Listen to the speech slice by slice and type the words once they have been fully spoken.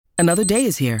Another day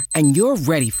is here, and you're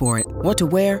ready for it. What to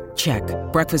wear? Check.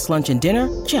 Breakfast, lunch, and dinner?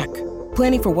 Check.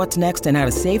 Planning for what's next and how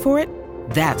to save for it?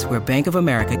 That's where Bank of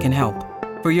America can help.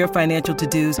 For your financial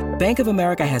to-dos, Bank of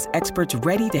America has experts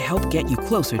ready to help get you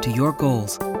closer to your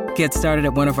goals. Get started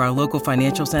at one of our local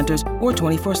financial centers or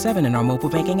 24/7 in our mobile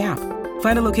banking app.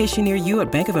 Find a location near you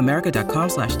at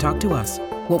bankofamerica.com/talktous.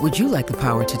 What would you like the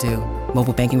power to do?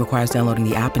 Mobile banking requires downloading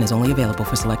the app and is only available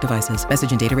for select devices.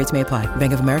 Message and data rates may apply.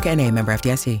 Bank of America N.A., member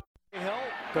FDIC. Hill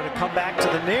going to come back to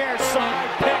the near side,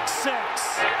 pick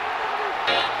six.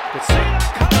 Could see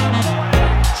that coming all the way.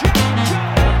 Jack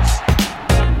Jones.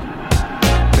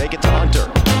 Make it to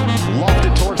Hunter.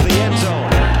 Lofted towards the end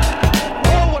zone.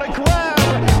 Oh, what a grab!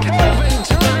 Calvin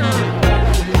Turner.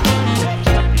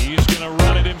 He's going to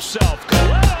run it himself.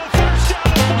 Colletto, first down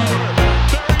and 4.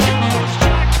 There he goes.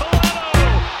 Jack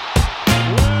Colletto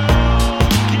will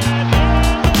get in.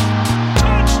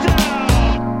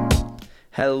 Touchdown.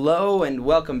 Hello and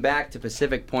welcome back to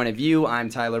Pacific Point of View. I'm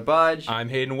Tyler Budge. I'm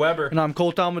Hayden Weber. And I'm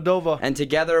Colt Almadova. And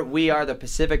together we are the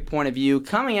Pacific Point of View,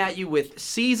 coming at you with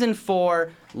Season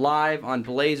 4 live on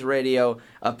Blaze Radio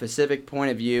of Pacific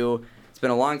Point of View. It's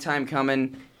been a long time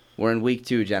coming. We're in week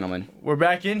 2, gentlemen. We're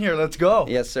back in here. Let's go.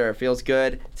 Yes, sir. It feels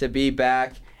good to be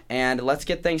back. And let's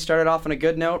get things started off on a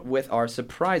good note with our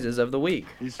surprises of the week.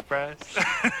 You surprised?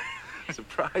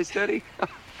 Surprised, Eddie?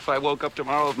 If I woke up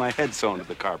tomorrow with my head sewn to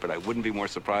the carpet, I wouldn't be more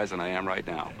surprised than I am right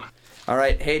now. All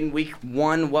right, Hayden, week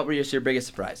 1, what was your biggest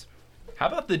surprise? How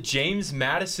about the James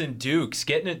Madison Dukes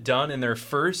getting it done in their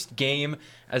first game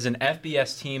as an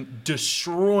FBS team,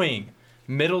 destroying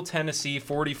Middle Tennessee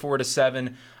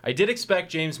 44-7. I did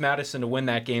expect James Madison to win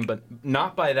that game, but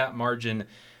not by that margin.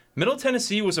 Middle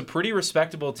Tennessee was a pretty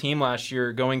respectable team last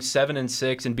year, going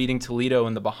 7-6 and beating Toledo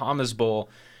in the Bahamas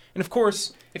Bowl. And of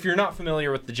course, if you're not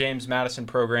familiar with the James Madison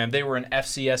program, they were an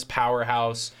FCS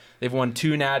powerhouse. They've won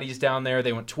 2 natties down there.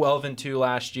 They went 12-2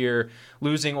 last year,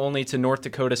 losing only to North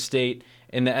Dakota State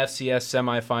in the FCS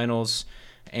semifinals.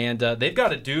 And they've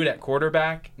got a dude at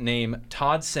quarterback named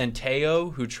Todd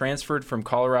Centeio, who transferred from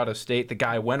Colorado State. The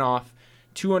guy went off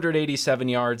 287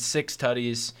 yards, 6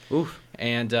 tutties. Oof.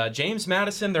 And James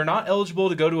Madison, they're not eligible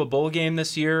to go to a bowl game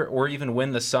this year or even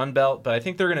win the Sun Belt, but I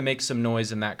think they're going to make some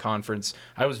noise in that conference.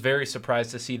 I was very surprised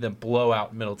to see them blow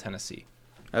out Middle Tennessee.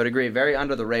 I would agree. Very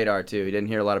under the radar, too. You didn't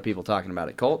hear a lot of people talking about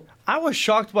it. Colt? I was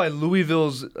shocked by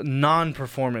Louisville's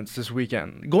non-performance this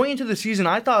weekend. Going into the season,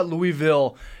 I thought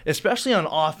Louisville, especially on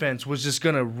offense, was just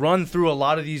going to run through a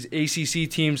lot of these ACC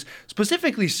teams,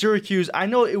 specifically Syracuse. I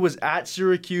know it was at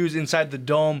Syracuse inside the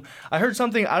Dome. I heard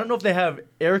something, I don't know if they have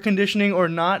air conditioning or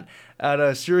not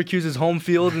at Syracuse's home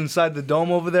field inside the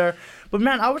Dome over there. But,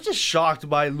 man, I was just shocked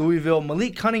by Louisville.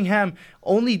 Malik Cunningham,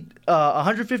 only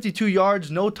 152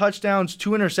 yards, no touchdowns,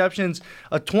 2 interceptions,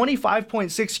 a 25.6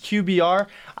 QBR.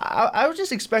 I was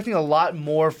just expecting a lot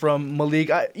more from Malik,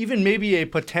 even maybe a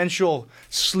potential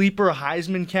sleeper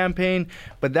Heisman campaign,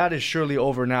 but that is surely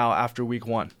over now after week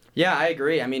 1. Yeah, I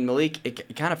agree. I mean, Malik,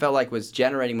 it kind of felt like was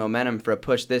generating momentum for a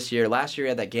push this year. Last year he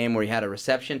had that game where he had a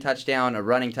reception touchdown, a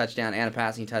running touchdown, and a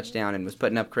passing touchdown and was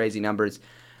putting up crazy numbers.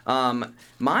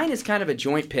 Mine is kind of a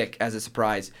joint pick as a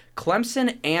surprise.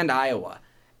 Clemson and Iowa.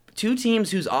 2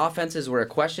 teams whose offenses were a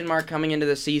question mark coming into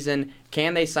the season.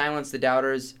 Can they silence the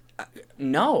doubters?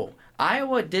 No.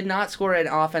 Iowa did not score an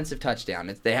offensive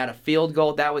touchdown. They had a field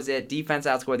goal. That was it. Defense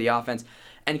outscored the offense.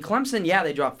 And Clemson, yeah,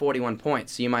 they dropped 41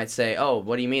 points. So you might say, oh,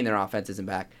 what do you mean their offense isn't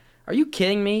back? Are you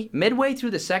kidding me? Midway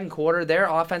through the second quarter, their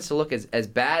offense to look as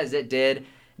bad as it did.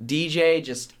 DJ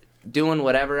just doing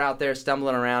whatever out there,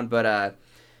 stumbling around. But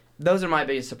those are my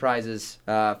biggest surprises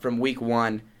from week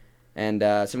 1.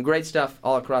 And some great stuff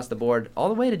all across the board, all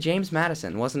the way to James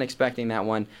Madison. Wasn't expecting that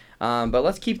one. But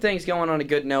let's keep things going on a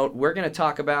good note. We're going to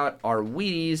talk about our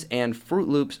Wheaties and Fruit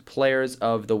Loops Players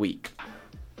of the Week.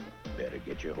 Better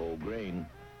get your whole grain.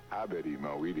 I bet eat my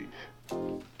Wheaties.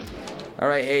 All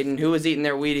right, Hayden, who was eating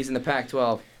their Wheaties in the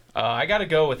Pac-12? I got to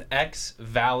go with X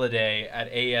Valaday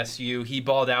at ASU. He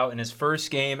balled out in his first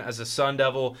game as a Sun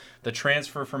Devil. The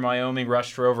transfer from Wyoming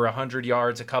rushed for over 100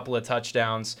 yards, a couple of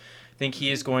touchdowns. I think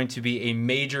he is going to be a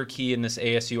major key in this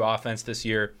ASU offense this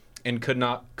year and could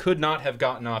not have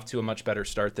gotten off to a much better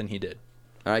start than he did.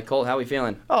 All right, Colt, how are we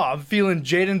feeling? Oh, I'm feeling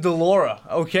Jaden DeLaura,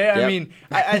 okay? Yep. I mean,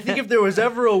 I think if there was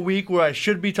ever a week where I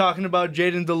should be talking about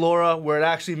Jaden DeLaura, where it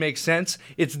actually makes sense,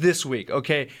 it's this week,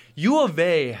 okay? U of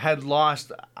A had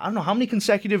lost, I don't know how many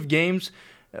consecutive games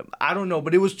I don't know,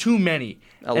 but it was too many.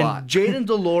 A lot. Jaden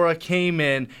DeLora came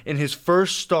in his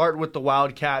first start with the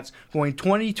Wildcats, going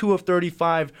 22 of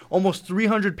 35, almost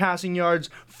 300 passing yards,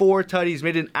 4 tutties,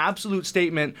 made an absolute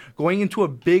statement going into a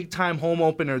big-time home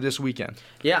opener this weekend.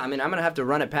 Yeah, I mean, I'm going to have to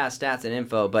run it past stats and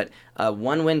info, but a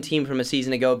 1-win team from a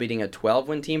season ago beating a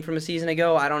 12-win team from a season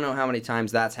ago, I don't know how many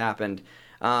times that's happened.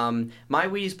 My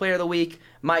Wheaties Player of the Week,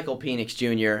 Michael Penix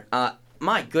Jr.,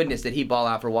 my goodness, did he ball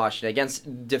out for Washington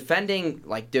against defending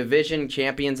division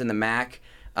champions in the MAC.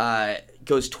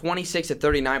 Goes 26 of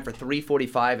 39 for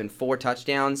 345 and 4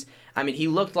 touchdowns. I mean, he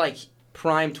looked like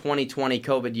prime 2020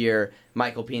 COVID year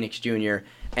Michael Penix Jr.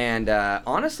 And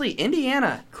honestly,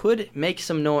 Indiana could make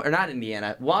some noise, or not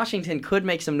Indiana, Washington could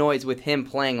make some noise with him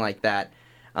playing like that.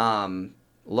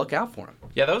 Look out for him.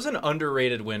 Yeah, that was an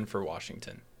underrated win for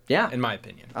Washington. Yeah. In my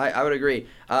opinion. I would agree.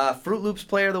 Fruit Loops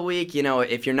Player of the Week,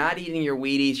 if you're not eating your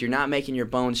Wheaties, you're not making your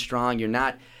bones strong, you're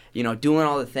not, doing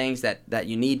all the things that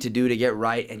you need to do to get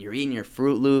right, and you're eating your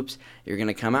Fruit Loops, you're going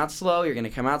to come out slow, you're going to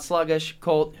come out sluggish.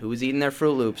 Colt, who's eating their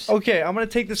Fruit Loops? Okay, I'm going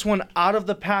to take this one out of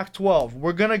the Pac-12.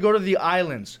 We're going to go to the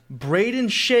Islands. Braden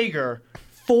Shager,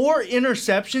 4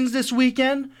 interceptions this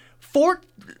weekend.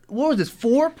 4.2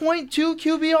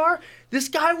 QBR? This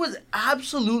guy was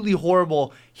absolutely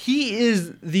horrible. He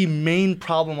is the main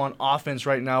problem on offense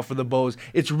right now for the Bows.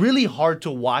 It's really hard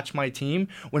to watch my team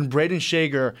when Braden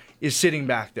Shager is sitting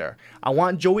back there. I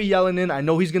want Joey Yellen in. I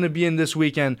know he's going to be in this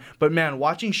weekend. But, man,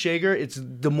 watching Shager, it's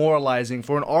demoralizing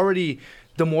for an already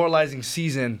demoralizing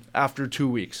season after 2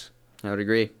 weeks. I would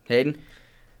agree. Hayden?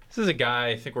 This is a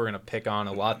guy I think we're going to pick on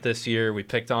a lot this year. We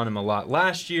picked on him a lot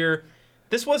last year.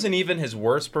 This wasn't even his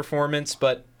worst performance,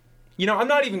 but I'm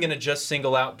not even going to just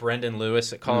single out Brendan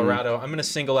Lewis at Colorado. I'm going to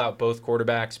single out both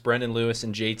quarterbacks, Brendan Lewis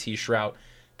and JT Shrout.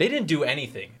 They didn't do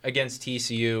anything against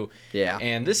TCU. Yeah.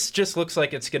 And this just looks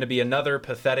like it's going to be another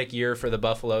pathetic year for the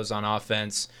Buffaloes on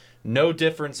offense. No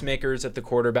difference makers at the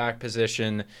quarterback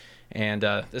position. And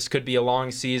this could be a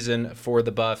long season for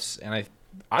the Buffs. And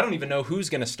I don't even know who's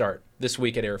going to start this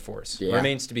week at Air Force. Yeah.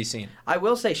 Remains to be seen. I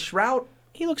will say Shrout,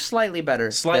 he looks slightly better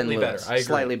Slightly than Lewis. better, I agree.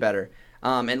 Slightly better.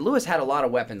 And Lewis had a lot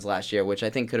of weapons last year, which I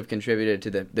think could have contributed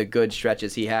to the good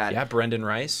stretches he had. Yeah, Brendan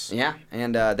Rice. Yeah,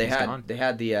 and they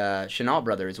had the Chenault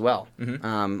brother as well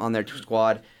on their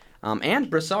squad, and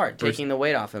Broussard taking the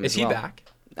weight off him. Is he back?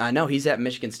 No, he's at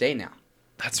Michigan State now.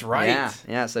 That's right.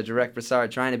 Yeah. So Jarek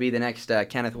Broussard trying to be the next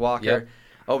Kenneth Walker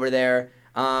over there.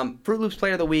 Fruit Loops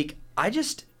Player of the Week. I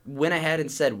just went ahead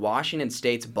and said Washington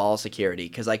State's ball security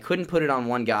because I couldn't put it on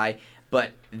one guy,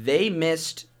 but they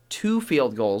missed 2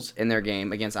 field goals in their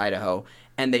game against Idaho,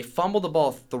 and they fumbled the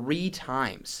ball 3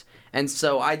 times. And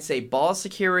so I'd say ball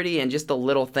security and just the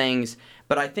little things,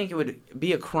 but I think it would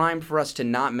be a crime for us to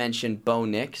not mention Bo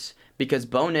Nix, because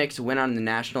Bo Nix went on the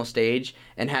national stage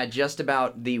and had just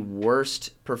about the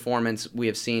worst performance we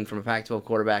have seen from a Pac-12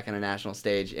 quarterback on a national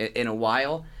stage in a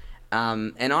while.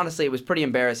 And honestly, it was pretty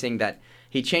embarrassing that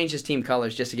he changed his team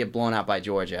colors just to get blown out by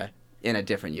Georgia in a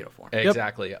different uniform.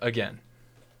 Exactly. Again.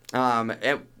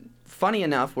 Funny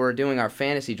enough, we're doing our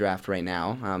fantasy draft right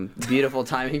now. Beautiful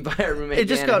timing by our roommate. It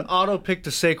just Gannon. got auto-picked to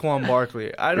Saquon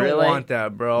Barkley. I don't Really? want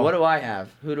that, bro. What do I have?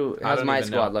 How's my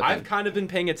squad looking? I've kind of been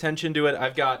paying attention to it.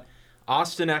 I've got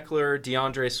Austin Eckler,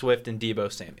 DeAndre Swift, and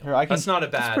Deebo Samuel. That's not a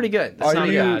bad. That's pretty good. That's not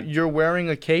bad. You're wearing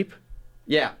a cape?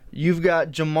 Yeah. You've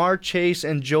got Jamar Chase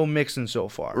and Joe Mixon so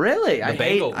far. Really? I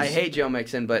Bengals. hate Joe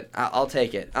Mixon, but I'll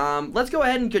take it. Let's go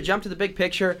ahead and jump to the big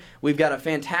picture. We've got a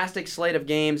fantastic slate of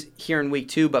games here in week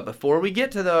 2, but before we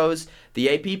get to those, the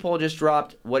AP poll just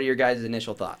dropped. What are your guys'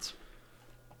 initial thoughts?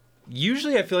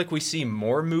 Usually I feel like we see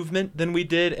more movement than we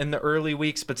did in the early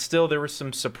weeks, but still there were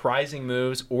some surprising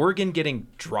moves. Oregon getting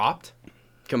dropped.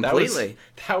 Completely.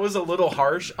 That was a little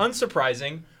harsh.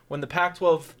 Unsurprising. When the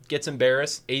Pac-12 gets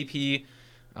embarrassed, AP,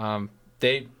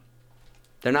 they're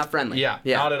not friendly. Yeah,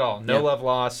 not at all. No love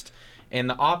lost. And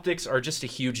the optics are just a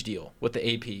huge deal with the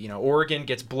AP. Oregon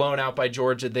gets blown out by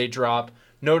Georgia. They drop.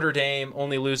 Notre Dame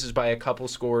only loses by a couple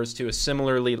scores to a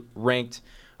similarly ranked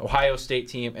Ohio State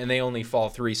team, and they only fall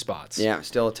 3 spots. Yeah,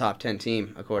 still a top 10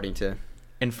 team, according to...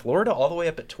 And Florida all the way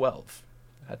up at 12.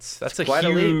 That's a quite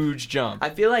huge jump. I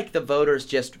feel like the voters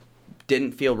just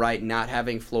didn't feel right not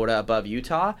having Florida above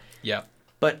Utah. Yeah.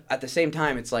 But at the same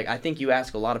time, it's like I think you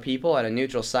ask a lot of people at a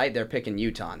neutral site, they're picking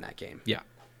Utah in that game. Yeah,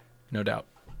 no doubt.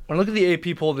 When I look at the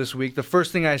AP poll this week, the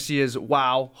first thing I see is,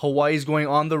 wow, Hawaii's going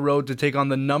on the road to take on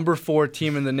the number 4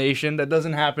 team in the nation. That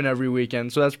doesn't happen every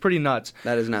weekend, so that's pretty nuts.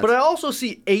 That is nuts. But I also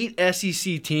see 8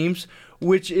 SEC teams,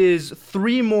 which is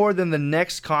 3 more than the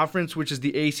next conference, which is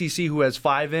the ACC, who has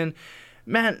 5 in.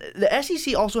 man, the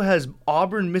SEC also has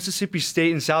Auburn, Mississippi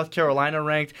State, and South Carolina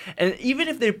ranked. And even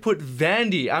if they put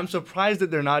Vandy, I'm surprised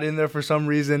that they're not in there for some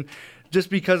reason, just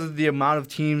because of the amount of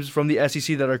teams from the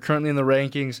SEC that are currently in the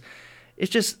rankings. It's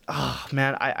just,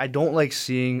 man, I don't like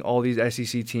seeing all these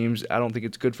SEC teams. I don't think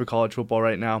it's good for college football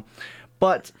right now.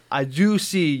 But I do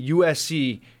see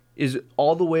USC is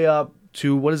all the way up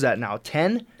to, what is that now,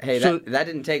 10? Hey, that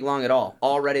didn't take long at all.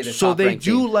 Already the so top they ranked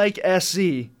do team. like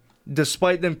SC,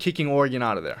 despite them kicking Oregon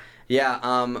out of there.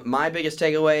 Yeah, my biggest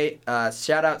takeaway,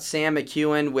 shout out Sam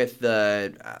McEwen with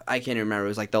the, I can't even remember, it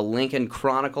was like the Lincoln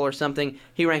Chronicle or something.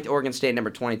 He ranked Oregon State number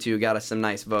 22, got us some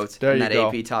nice votes in that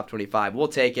AP Top 25. We'll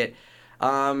take it.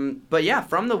 But yeah,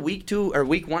 from the week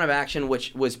 1 of action,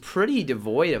 which was pretty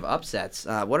devoid of upsets,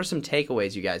 what are some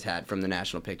takeaways you guys had from the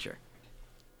national picture?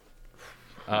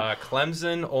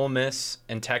 Clemson, Ole Miss,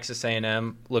 and Texas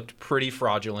A&M looked pretty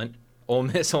fraudulent. Ole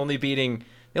Miss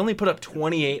they only put up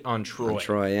 28 on Troy.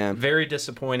 Troy, yeah. Very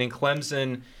disappointing.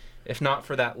 Clemson, if not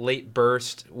for that late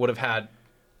burst, would have had,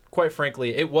 quite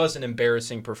frankly, it was an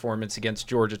embarrassing performance against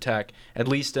Georgia Tech, at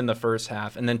least in the first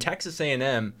half. And then Texas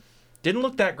A&M didn't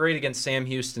look that great against Sam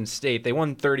Houston State. They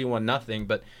won 31-0,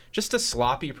 but just a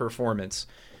sloppy performance.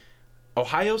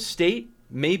 Ohio State,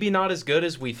 maybe not as good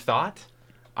as we thought.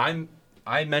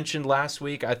 I mentioned last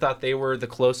week I thought they were the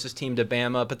closest team to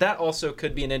Bama, but that also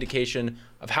could be an indication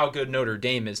of how good Notre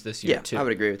Dame is this year, too. Yeah, I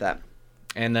would agree with that.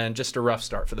 And then just a rough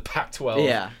start for the Pac-12.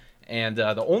 Yeah. And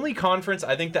the only conference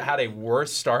I think that had a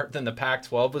worse start than the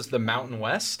Pac-12 was the Mountain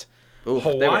West. Oof,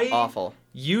 Hawaii, they were awful.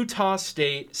 Utah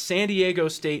State, San Diego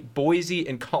State, Boise,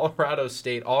 and Colorado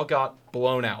State all got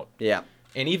blown out. Yeah.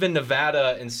 And even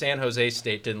Nevada and San Jose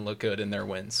State didn't look good in their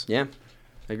wins. Yeah.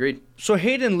 Agreed. So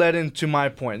Hayden led into my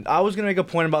point. I was going to make a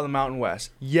point about the Mountain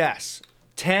West. Yes,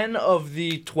 10 of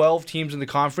the 12 teams in the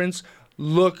conference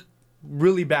look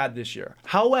really bad this year.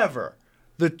 However,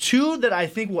 the two that I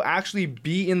think will actually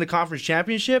be in the conference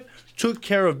championship took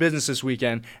care of business this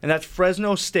weekend, and that's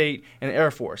Fresno State and Air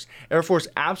Force. Air Force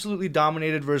absolutely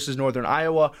dominated versus Northern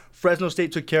Iowa. Fresno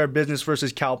State took care of business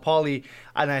versus Cal Poly,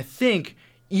 and I think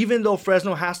even though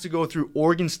Fresno has to go through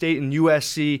Oregon State and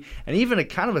USC, and even a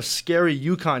kind of a scary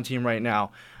UConn team right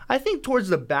now, I think towards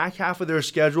the back half of their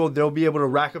schedule, they'll be able to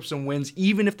rack up some wins,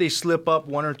 even if they slip up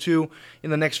one or two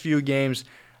in the next few games.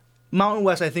 Mountain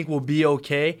West, I think, will be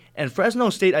okay, and Fresno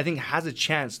State, I think, has a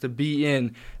chance to be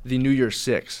in the New Year's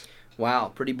Six.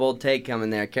 Wow, pretty bold take coming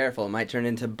there. Careful, it might turn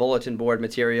into bulletin board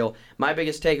material. My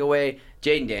biggest takeaway,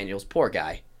 Jaden Daniels, poor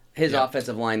guy. His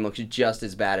offensive line looks just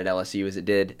as bad at LSU as it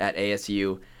did at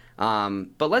ASU.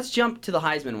 But let's jump to the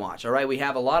Heisman watch, all right? We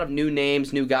have a lot of new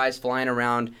names, new guys flying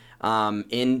around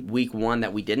in week 1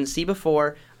 that we didn't see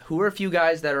before. Who are a few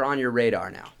guys that are on your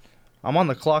radar now? I'm on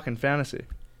the clock in fantasy.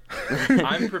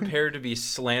 I'm prepared to be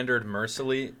slandered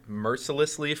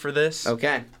mercilessly for this.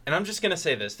 Okay. And I'm just going to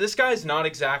say this. This guy's not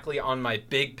exactly on my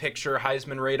big picture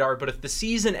Heisman radar, but if the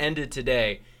season ended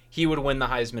today, he would win the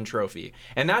Heisman Trophy.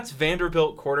 And that's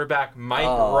Vanderbilt quarterback Mike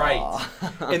Wright.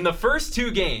 In the first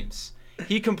 2 games,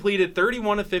 he completed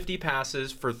 31 of 50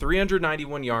 passes for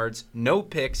 391 yards, no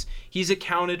picks. He's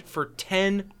accounted for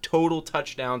 10 total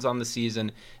touchdowns on the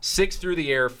season, 6 through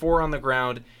the air, 4 on the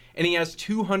ground, and he has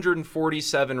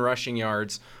 247 rushing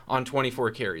yards on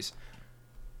 24 carries.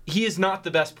 He is not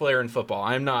the best player in football.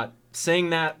 I'm not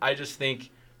saying that. I just think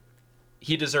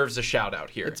he deserves a shout-out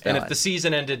here. And if the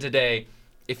season ended today,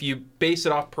 if you base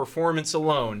it off performance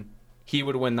alone, he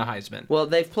would win the Heisman. Well,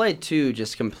 they've played 2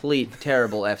 just complete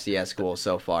terrible FCS schools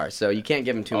so far, so you can't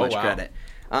give him too much credit.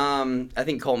 I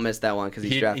think Cole missed that one because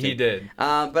he's drafted. He did.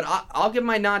 But I'll give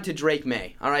my nod to Drake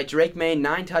May. All right, Drake May,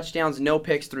 9 touchdowns, no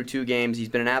picks through 2 games. He's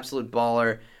been an absolute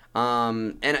baller.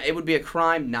 And it would be a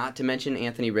crime not to mention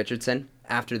Anthony Richardson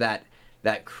after that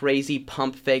crazy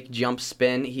pump fake jump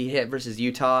spin he hit versus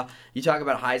Utah. You talk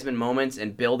about Heisman moments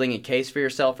and building a case for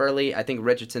yourself early. I think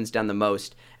Richardson's done the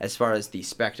most as far as the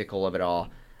spectacle of it all.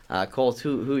 Cole,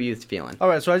 who are you feeling? All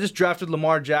right, so I just drafted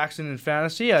Lamar Jackson in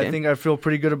fantasy. Okay. I think I feel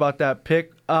pretty good about that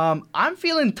pick. I'm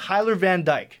feeling Tyler Van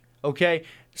Dyke, okay?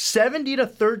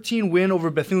 70-13 win over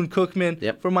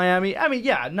Bethune-Cookman for Miami. I mean,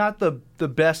 yeah, not the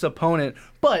best opponent,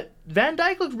 but Van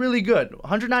Dyke looked really good.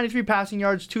 193 passing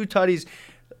yards, 2 tutties.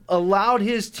 Allowed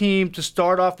his team to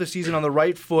start off the season on the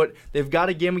right foot. They've got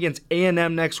a game against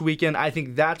A&M next weekend. I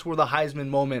think that's where the Heisman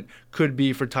moment could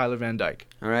be for Tyler Van Dyke.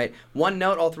 All right. One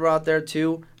note I'll throw out there,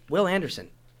 too. Will Anderson.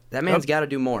 That man's got to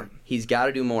do more. He's got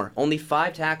to do more. Only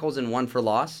 5 tackles and 1 for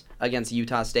loss against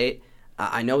Utah State.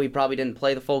 I know he probably didn't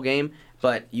play the full game,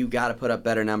 but you got to put up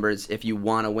better numbers if you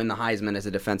want to win the Heisman as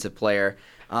a defensive player.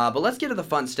 But let's get to the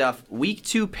fun stuff. Week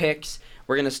 2 picks.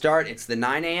 We're going to start. It's the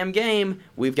 9 a.m. game.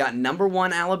 We've got number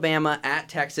 1 Alabama at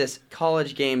Texas,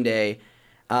 college game day.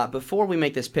 Before we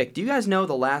make this pick, do you guys know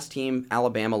the last team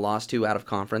Alabama lost to out of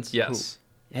conference? Yes.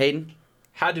 Hayden?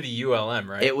 Had to be ULM,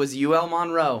 right? It was UL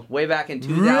Monroe way back in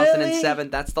 2007. Really?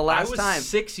 That's the last time. I was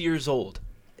 6 years old.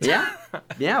 Yeah?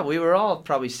 Yeah, we were all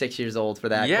probably 6 years old for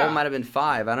that. Yeah. Cole might have been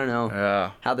 5. I don't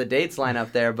know how the dates line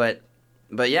up there. But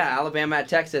yeah, Alabama at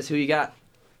Texas. Who you got?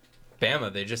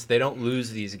 Bama, they don't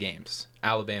lose these games.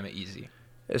 Alabama easy.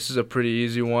 This is a pretty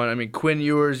easy one. I mean, Quinn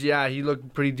Ewers, yeah, he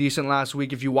looked pretty decent last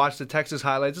week. If you watch the Texas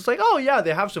highlights, it's like, oh, yeah,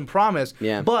 they have some promise.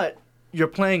 Yeah. But you're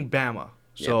playing Bama,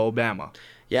 so Bama.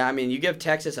 Yeah, I mean, you give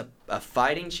Texas a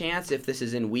fighting chance if this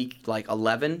is in week,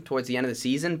 11 towards the end of the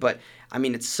season. But, I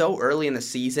mean, it's so early in the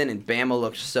season, and Bama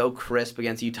looked so crisp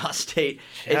against Utah State.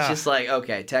 Yeah. It's just like,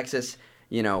 okay, Texas,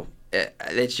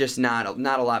 it's just not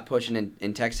a lot pushing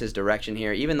in Texas' direction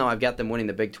here. Even though I've got them winning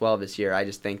the Big 12 this year, I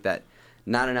just think that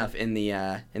not enough in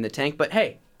the tank. But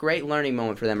hey, great learning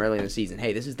moment for them early in the season.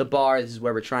 Hey, this is the bar. This is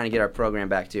where we're trying to get our program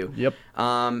back to. Yep.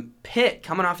 Pitt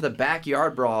coming off of the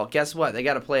backyard brawl. Guess what? They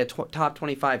got to play a top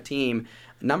 25 team.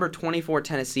 Number 24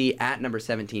 Tennessee at number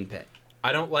 17 Pitt.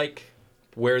 I don't like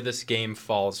where this game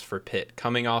falls for Pitt.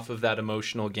 Coming off of that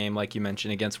emotional game, like you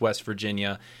mentioned, against West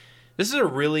Virginia, this is a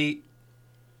really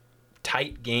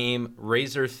tight game,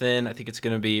 razor thin. I think it's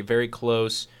going to be very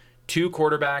close. 2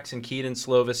 quarterbacks in Keaton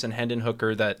Slovis and Hendon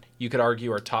Hooker that you could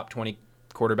argue are top 20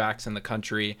 quarterbacks in the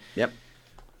country. Yep.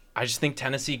 I just think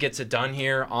Tennessee gets it done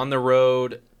here on the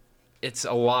road. It's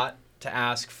a lot to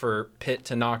ask for Pitt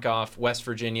to knock off West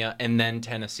Virginia and then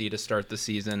Tennessee to start the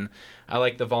season. I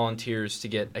like the Volunteers to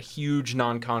get a huge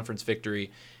non-conference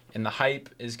victory, and the hype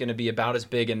is going to be about as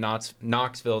big in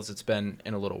Knoxville as it's been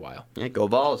in a little while. Yeah, go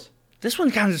Vols. This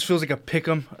one kind of just feels like a pick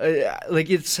 'em.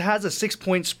 It has a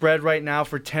 6-point spread right now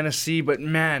for Tennessee, but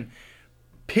man,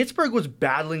 Pittsburgh was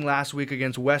battling last week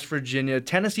against West Virginia.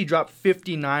 Tennessee dropped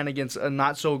 59 against a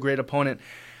not-so-great opponent.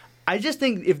 I just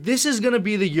think if this is going to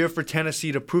be the year for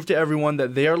Tennessee to prove to everyone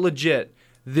that they are legit,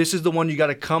 this is the one you got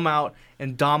to come out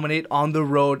and dominate on the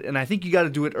road, and I think you got to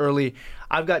do it early.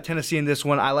 I've got Tennessee in this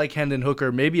one. I like Hendon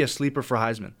Hooker, maybe a sleeper for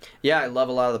Heisman. Yeah, I love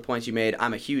a lot of the points you made.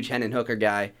 I'm a huge Hendon Hooker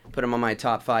guy. Put him on my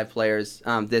top 5 players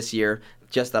this year,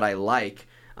 just that I like.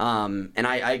 And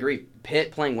I agree.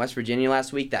 Pitt playing West Virginia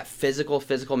last week, that physical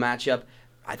matchup,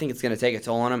 I think it's going to take a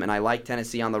toll on them, and I like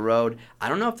Tennessee on the road. I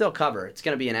don't know if they'll cover. It's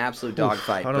going to be an absolute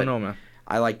dogfight. I don't know, man.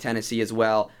 I like Tennessee as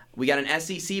well. We got an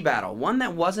SEC battle, one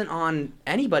that wasn't on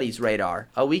anybody's radar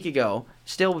a week ago.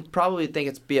 Still would probably think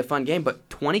it's be a fun game, but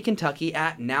 20 Kentucky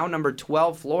at now number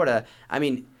 12 Florida. I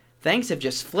mean, things have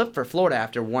just flipped for Florida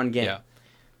after one game. Yeah.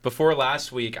 Before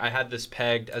last week, I had this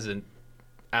pegged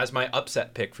as my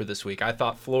upset pick for this week. I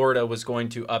thought Florida was going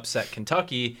to upset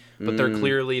Kentucky, but they're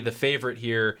clearly the favorite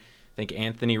here. I think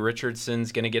Anthony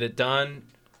Richardson's going to get it done.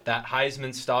 That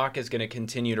Heisman stock is going to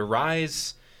continue to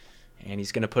rise, and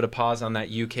he's going to put a pause on that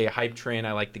UK hype train.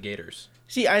 I like the Gators.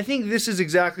 See, I think this is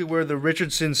exactly where the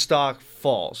Richardson stock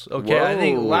falls. Okay, Whoa. I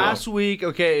think last week,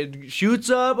 it shoots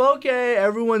up. Okay,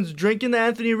 everyone's drinking the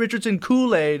Anthony Richardson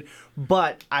Kool-Aid,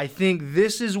 but I think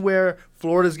this is where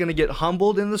Florida's going to get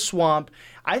humbled in the swamp.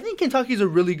 I think Kentucky's a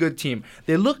really good team.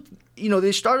 They looked,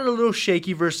 they started a little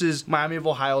shaky versus Miami of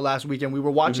Ohio last weekend. We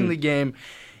were watching the game.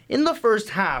 In the first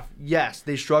half, yes,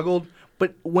 they struggled.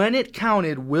 But when it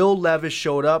counted, Will Levis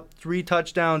showed up, 3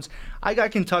 touchdowns. I got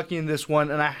Kentucky in this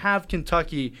one, and I have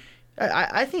Kentucky.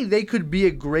 I think they could be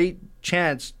a great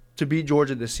chance to beat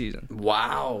Georgia this season.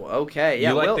 Wow. Okay. Yeah.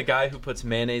 You like the guy who puts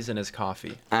mayonnaise in his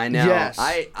coffee. I know. Yes.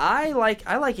 I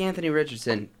like Anthony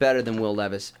Richardson better than Will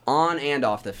Levis on and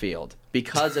off the field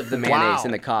because of the mayonnaise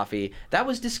in the coffee. That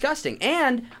was disgusting.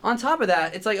 And on top of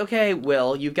that, it's like, okay,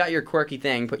 Will, you've got your quirky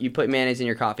thing, but you put mayonnaise in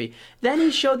your coffee. Then he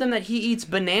showed them that he eats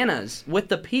bananas with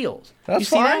the peels. That's you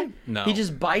see fine. that? No. He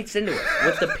just bites into it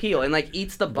with the peel and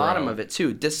eats the bottom of it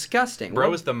too. Disgusting.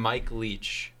 Bro is the Mike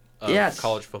Leach of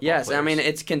college football Yes, players. I mean,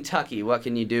 it's Kentucky. What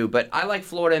can you do? But I like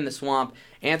Florida in the swamp.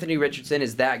 Anthony Richardson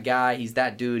is that guy. He's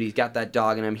that dude. He's got that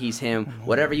dog in him. He's him.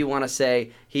 Whatever you want to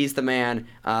say, he's the man.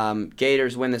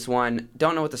 Gators win this one.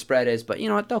 Don't know what the spread is, but you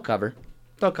know what? They'll cover.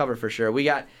 They'll cover for sure. We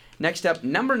got, next up,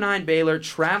 number 9 Baylor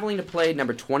traveling to play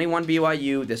number 21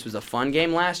 BYU. This was a fun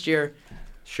game last year.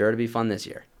 Sure to be fun this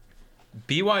year.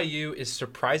 BYU is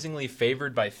surprisingly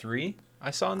favored by 3, I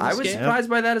saw in this game. I was surprised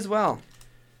by that as well.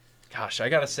 Gosh, I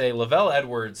got to say, Lavelle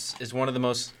Edwards is one of the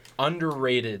most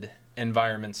underrated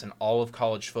environments in all of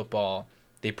college football.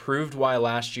 They proved why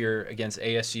last year against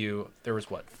ASU. There was,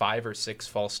 5 or 6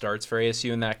 false starts for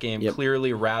ASU in that game. Yep.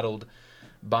 Clearly rattled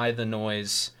by the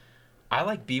noise. I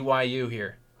like BYU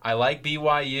here. I like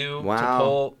BYU to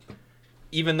pull.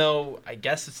 even though I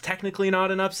guess it's technically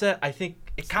not an upset, I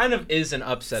think it kind of is an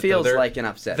upset. Feels like an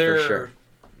upset for sure.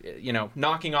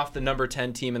 Knocking off the number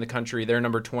 10 team in the country. They're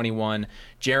number 21.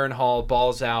 Jaron Hall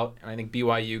balls out, and I think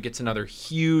BYU gets another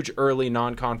huge early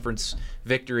non-conference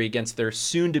victory against their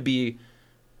soon-to-be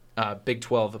Big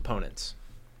 12 opponents.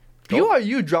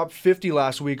 BYU dropped 50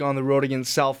 last week on the road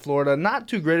against South Florida. Not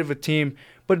too great of a team,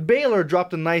 but Baylor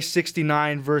dropped a nice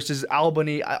 69 versus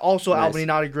Albany. Also, nice. Albany,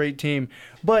 not a great team.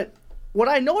 But what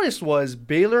I noticed was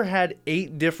Baylor had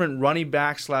 8 different running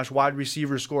backs / wide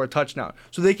receivers score a touchdown.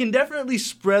 So they can definitely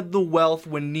spread the wealth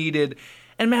when needed.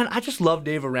 And, man, I just love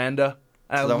Dave Aranda.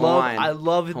 I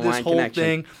love this whole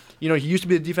thing. He used to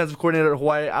be the defensive coordinator at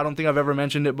Hawaii. I don't think I've ever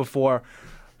mentioned it before.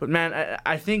 But, man,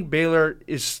 I think Baylor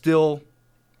is still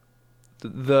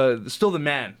the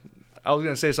man. I was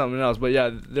going to say something else, but,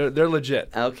 yeah, they're legit.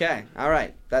 Okay. All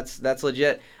right. That's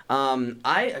legit.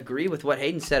 I agree with what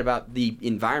Hayden said about the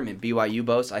environment BYU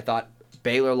boasts. I thought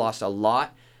Baylor lost a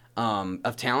lot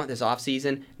of talent this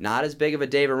offseason. Not as big of a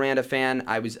Dave Aranda fan.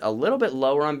 I was a little bit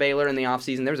lower on Baylor in the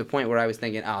offseason. There was a point where I was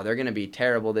thinking, they're going to be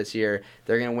terrible this year.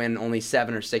 They're going to win only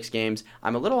 7 or 6 games.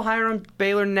 I'm a little higher on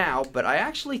Baylor now, but I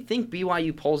actually think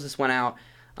BYU pulls this one out.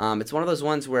 It's one of those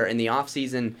ones where in the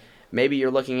offseason, maybe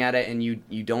you're looking at it and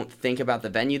you don't think about the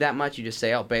venue that much. You just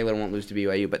say, Baylor won't lose to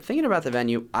BYU. But thinking about the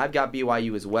venue, I've got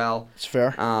BYU as well. It's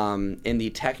fair. In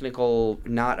the technical,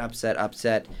 not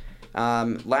upset.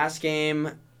 Last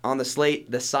game on the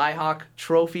slate, the Cy-Hawk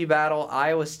Trophy battle,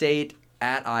 Iowa State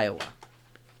at Iowa.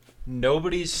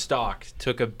 Nobody's stock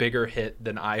took a bigger hit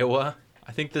than Iowa.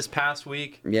 I think this past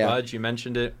week, Budge, you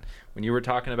mentioned it when you were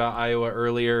talking about Iowa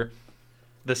earlier.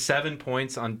 The 7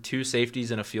 points on 2 safeties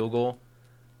and a field goal.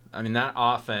 I mean, that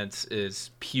offense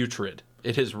is putrid.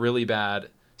 It is really bad.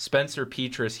 Spencer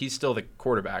Petras, he's still the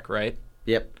quarterback, right?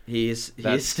 Yep, he's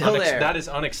still there. That is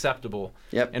unacceptable.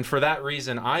 Yep. And for that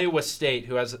reason, Iowa State,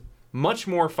 who has much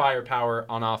more firepower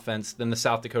on offense than the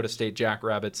South Dakota State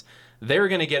Jackrabbits, they're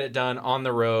going to get it done on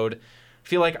the road. I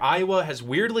feel like Iowa has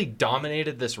weirdly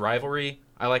dominated this rivalry.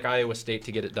 I like Iowa State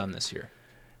to get it done this year.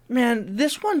 Man,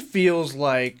 this one feels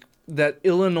like that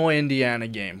Illinois-Indiana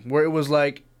game where it was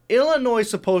like, Illinois is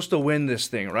supposed to win this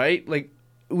thing, right? Like,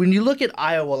 when you look at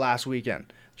Iowa last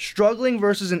weekend, struggling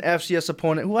versus an FCS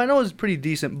opponent who I know is pretty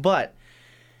decent, but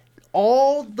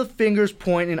all the fingers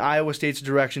point in Iowa State's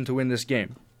direction to win this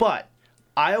game. But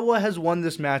Iowa has won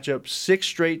this matchup 6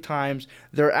 straight times.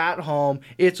 They're at home.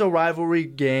 It's a rivalry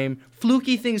game.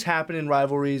 Fluky things happen in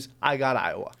rivalries. I got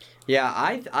Iowa. Yeah,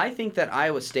 I think that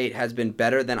Iowa State has been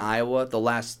better than Iowa the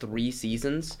last 3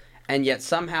 seasons. And yet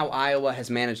somehow Iowa has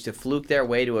managed to fluke their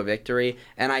way to a victory.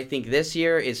 And I think this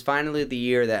year is finally the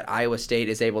year that Iowa State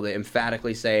is able to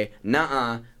emphatically say,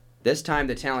 nuh-uh, this time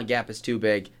the talent gap is too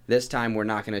big. This time we're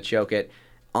not going to choke it.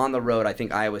 On the road, I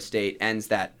think Iowa State ends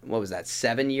that,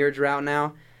 7-year drought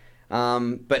now?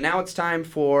 But now it's time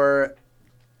for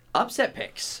upset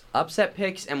picks.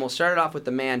 And we'll start it off with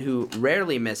the man who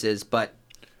rarely misses, but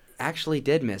actually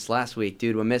did miss last week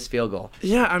due to a missed field goal.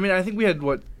 Yeah, I mean, I think we had,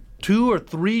 2 or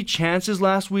 3 chances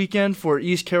last weekend for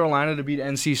East Carolina to beat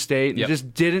NC State. It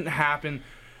just didn't happen.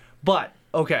 But,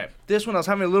 okay, this one I was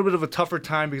having a little bit of a tougher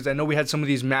time because I know we had some of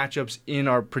these matchups in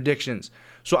our predictions.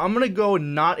 So I'm going to go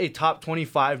not a top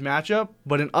 25 matchup,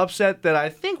 but an upset that I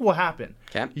think will happen.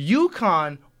 Okay.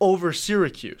 UConn over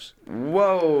Syracuse.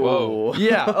 Whoa.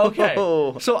 Yeah, okay.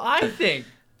 So I think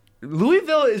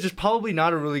Louisville is just probably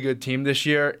not a really good team this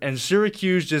year, and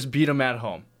Syracuse just beat them at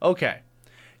home. Okay.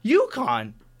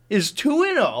 UConn is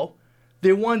 2-0.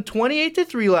 They won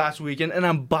 28-3 last weekend, and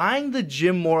I'm buying the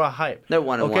Jim Mora hype. They're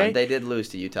 1-1. They did lose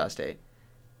to Utah State.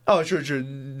 Oh, sure.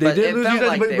 They did lose to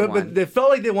Utah State, but they felt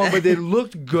like they won, but they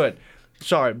looked good.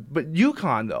 Sorry, but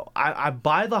UConn, though, I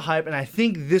buy the hype, and I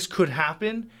think this could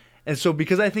happen. And so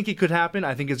because I think it could happen,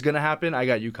 I think it's going to happen, I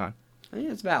got UConn.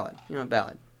 Yeah, it's valid.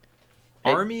 Valid.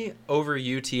 Army over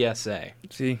UTSA.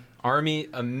 See? Army,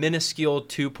 a minuscule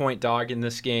 2-point dog in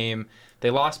this game. They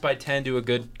lost by 10 to a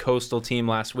good Coastal team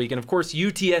last week. And, of course,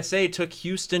 UTSA took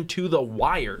Houston to the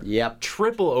wire. Yep.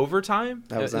 Triple overtime.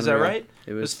 Is that right?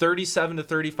 It was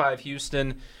 37-35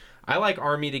 Houston. I like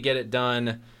Army to get it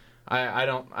done. I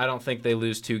don't think they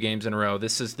lose 2 games in a row.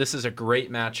 This is a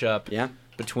great matchup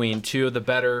between 2 of the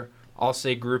better, I'll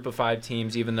say, group of 5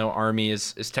 teams, even though Army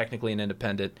is technically an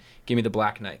independent. Give me the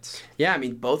Black Knights. Yeah, I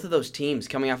mean, both of those teams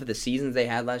coming off of the seasons they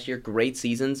had last year, great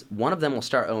seasons. One of them will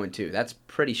start 0-2. That's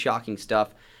pretty shocking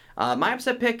stuff. My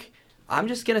upset pick, I'm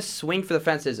just going to swing for the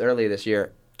fences earlier this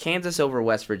year. Kansas over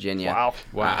West Virginia. Wow.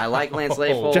 I like Lance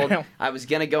Leipold. I was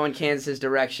going to go in Kansas'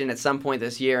 direction at some point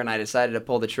this year, and I decided to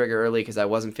pull the trigger early because I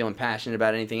wasn't feeling passionate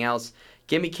about anything else.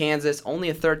 Give me Kansas. Only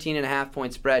a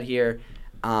 13.5-point spread here.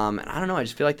 And I don't know. I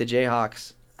just feel like the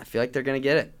Jayhawks, I feel like they're going to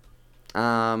get it.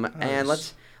 And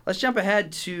let's jump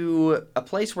ahead to a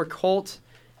place where Colt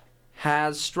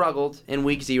has struggled in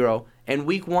week 0. And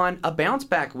week 1, a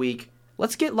bounce-back week.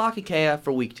 Let's get Lakakea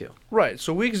for week 2. Right.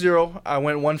 So week 0, I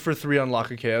went 1 for 3 on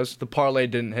Lakakeas. The parlay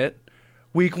didn't hit.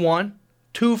 Week 1,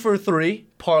 2 for 3.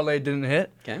 Parlay didn't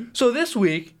hit. Okay. So this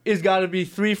week is got to be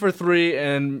 3 for 3,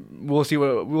 and we'll see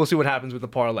what happens with the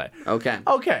parlay. Okay.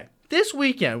 Okay. This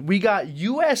weekend we got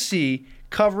USC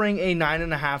covering a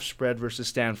 9.5 spread versus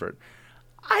Stanford.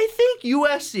 I think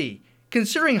USC,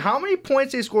 considering how many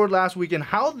points they scored last weekend,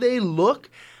 how they look,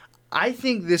 I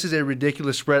think this is a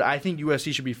ridiculous spread. I think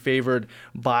USC should be favored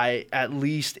by at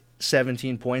least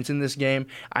 17 points in this game.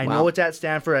 I know it's at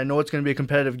Stanford. I know it's going to be a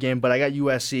competitive game, but I got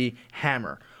USC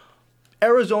hammer.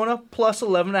 Arizona plus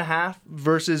 11.5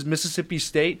 versus Mississippi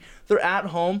State. They're at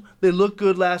home. They looked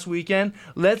good last weekend.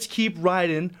 Let's keep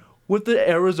riding with the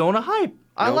Arizona hype.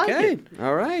 I like it.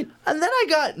 All right. And then I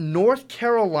got North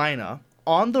Carolina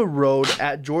on the road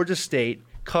at Georgia State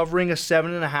covering a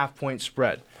 7.5 point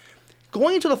spread.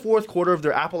 Going into the fourth quarter of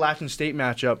their Appalachian State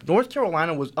matchup, North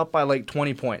Carolina was up by like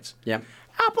 20 points. Yeah.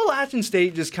 Appalachian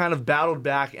State just kind of battled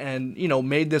back and,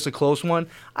 made this a close one.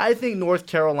 I think North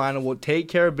Carolina will take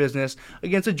care of business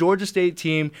against a Georgia State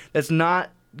team that's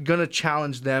not going to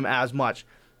challenge them as much.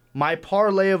 My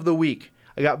parlay of the week,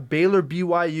 I got Baylor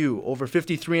BYU over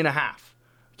 53.5.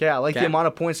 Okay, I like the amount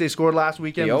of points they scored last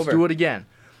weekend. Let's do it again.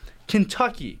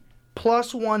 Kentucky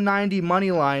plus 190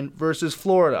 money line versus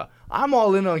Florida. I'm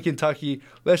all in on Kentucky.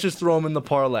 Let's just throw them in the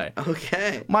parlay.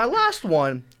 Okay. My last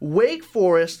one, Wake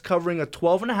Forest covering a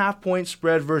 12.5 point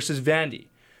spread versus Vandy.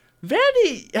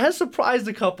 Vandy has surprised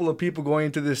a couple of people going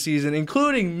into this season,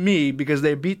 including me, because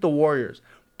they beat the Warriors.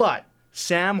 But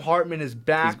Sam Hartman is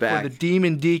back for the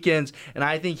Demon Deacons, and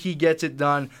I think he gets it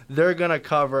done. They're going to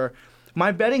cover.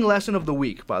 My betting lesson of the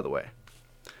week, by the way,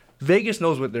 Vegas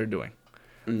knows what they're doing.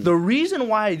 The reason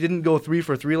why I didn't go 3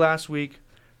 for 3 last week,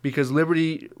 because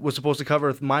Liberty was supposed to cover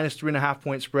a minus 3.5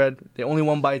 point spread. They only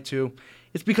won by 2.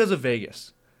 It's because of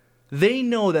Vegas. They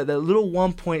know that little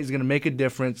 1 point is going to make a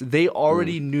difference. They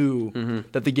already knew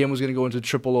that the game was going to go into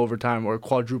triple overtime or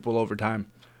quadruple overtime.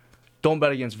 Don't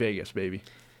bet against Vegas, baby.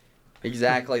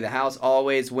 Exactly. The house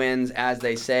always wins, as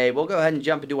they say. We'll go ahead and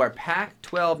jump into our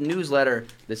Pac-12 newsletter.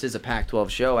 This is a Pac-12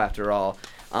 show, after all.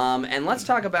 And let's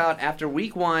talk about, after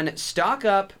week 1, stock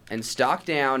up and stock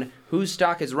down. Whose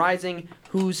stock is rising?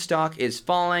 Whose stock is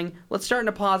falling? Let's start on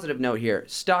a positive note here.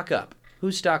 Stock up.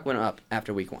 Whose stock went up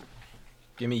after week 1?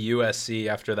 Give me USC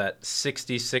after that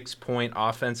 66-point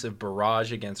offensive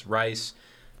barrage against Rice.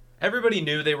 Everybody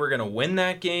knew they were going to win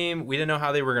that game. We didn't know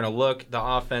how they were going to look. The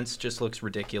offense just looks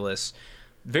ridiculous.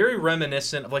 Very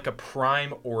reminiscent of like a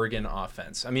prime Oregon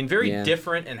offense. I mean, very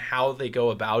different in how they go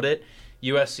about it.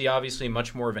 USC obviously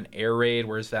much more of an air raid,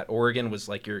 whereas that Oregon was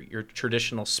like your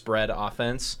traditional spread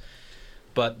offense.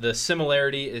 But the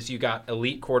similarity is you got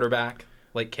elite quarterback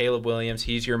like Caleb Williams.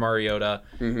 He's your Mariota.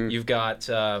 You've got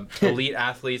elite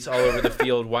athletes all over the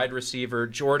field. Wide receiver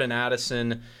Jordan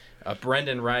Addison,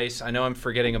 Brendan Rice. I know I'm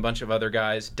forgetting a bunch of other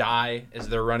guys. Dye is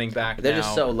their running back. They're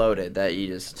just so loaded that you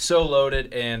just... So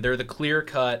loaded, and they're the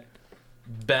clear-cut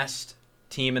best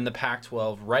team in the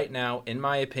Pac-12 right now, in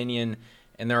my opinion,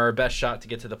 and they're our best shot to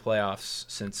get to the playoffs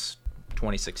since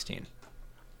 2016.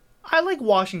 I like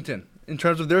Washington in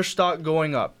terms of their stock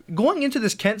going up. Going into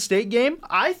this Kent State game,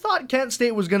 I thought Kent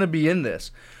State was going to be in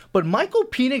this. But Michael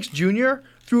Penix Jr.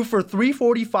 threw for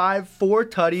 345, 4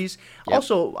 tutties. Yep.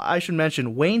 Also, I should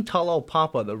mention Wayne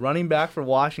Taulapapa, the running back for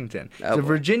Washington. He's a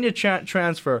Virginia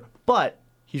transfer, but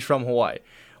he's from Hawaii.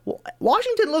 Well,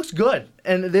 Washington looks good,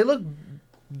 and they look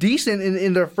decent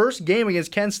in their first game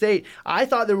against Kent State. I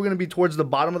thought they were going to be towards the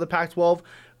bottom of the Pac-12.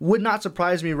 Would not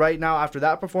surprise me right now after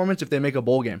that performance if they make a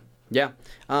bowl game. Yeah.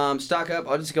 Stock up.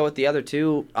 I'll just go with the other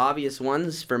two obvious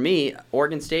ones for me,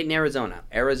 Oregon State and Arizona.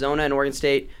 Arizona and Oregon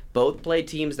State both play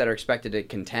teams that are expected to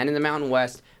contend in the Mountain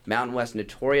West. Mountain West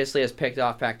notoriously has picked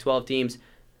off Pac-12 teams.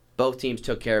 Both teams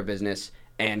took care of business,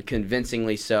 and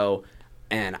convincingly so.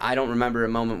 And I don't remember a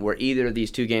moment where either of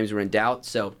these two games were in doubt,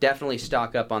 so definitely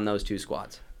stock up on those two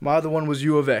squads. My other one was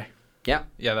U of A. Yeah.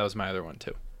 Yeah, that was my other one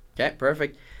too. Okay,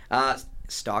 perfect.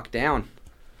 Stock down.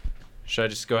 Should I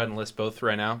just go ahead and list both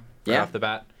right now? Right Yeah. off the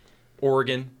bat.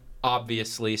 Oregon,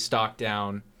 obviously, stock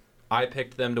down. I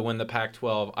picked them to win the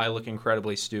Pac-12. I look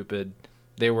incredibly stupid.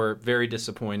 They were very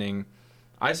disappointing.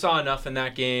 I saw enough in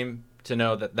that game to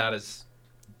know that that is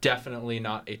definitely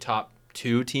not a top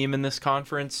 2 team in this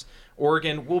conference.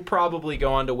 Oregon will probably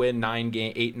go on to win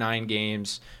 8-9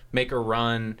 games, make a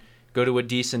run, go to a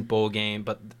decent bowl game,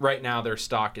 but right now their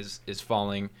stock is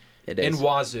falling. It is. In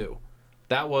Wazoo,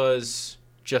 that was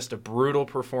just a brutal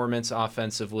performance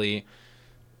offensively.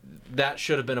 That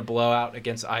should have been a blowout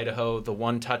against Idaho. The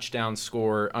 1 touchdown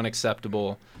score,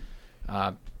 unacceptable.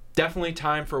 Definitely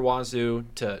time for Wazoo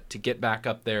to get back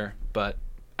up there, but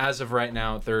as of right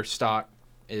now, their stock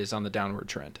is on the downward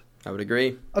trend. I would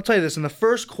agree. I'll tell you this, in the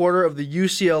first quarter of the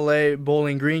UCLA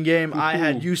Bowling Green game, I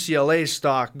had UCLA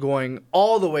stock going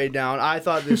all the way down. I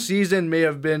thought the season may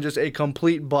have been just a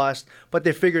complete bust, but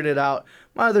they figured it out.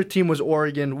 My other team was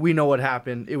Oregon. We know what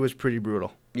happened. It was pretty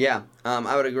brutal. Yeah,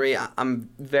 I would agree. I'm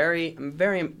very,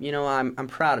 I'm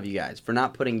proud of you guys for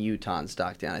not putting Utah in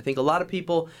stock down. I think a lot of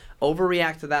people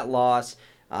overreact to that loss,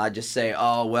 just say,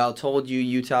 oh, well, told you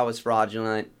Utah was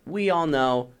fraudulent. We all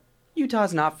know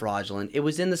Utah's not fraudulent. It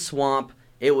was in the swamp.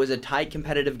 It was a tight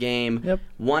competitive game. Yep.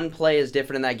 One play is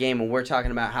different in that game, and we're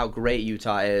talking about how great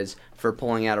Utah is for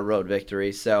pulling out a road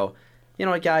victory. So, you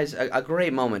know what, guys, a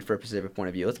great moment for a Pacific point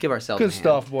of view. Let's give ourselves Good a hand.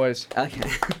 stuff, boys. Okay.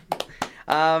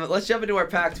 Let's jump into our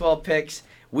Pac-12 picks.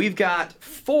 We've got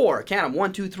 4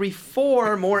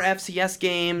 more FCS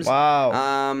games.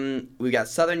 Wow. We've got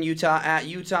Southern Utah at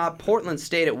Utah, Portland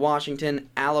State at Washington,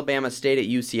 Alabama State at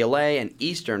UCLA, and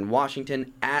Eastern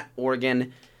Washington at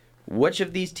Oregon. Which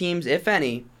of these teams, if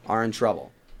any, are in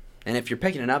trouble? And if you're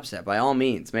picking an upset, by all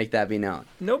means, make that be known.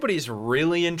 Nobody's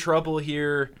really in trouble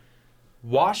here.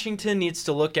 Washington needs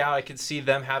to look out. I could see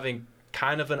them having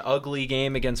kind of an ugly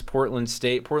game against Portland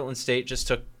State. Portland State just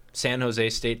took San Jose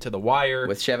State to the wire.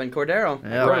 With Chevin Cordero.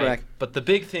 Yeah, right. But the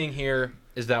big thing here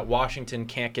is that Washington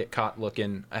can't get caught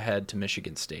looking ahead to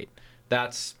Michigan State.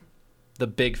 That's the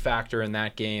big factor in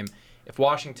that game. If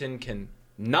Washington can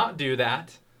not do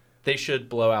that, they should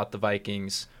blow out the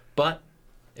Vikings. But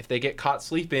if they get caught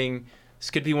sleeping, this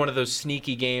could be one of those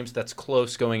sneaky games that's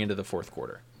close going into the fourth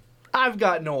quarter. I've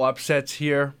got no upsets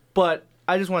here, but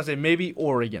I just want to say maybe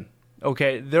Oregon.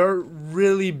 Okay, they're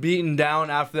really beaten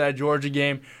down after that Georgia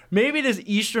game. Maybe this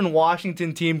Eastern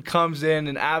Washington team comes in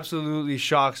and absolutely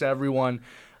shocks everyone.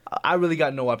 I really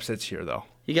got no upsets here, though.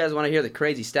 You guys want to hear the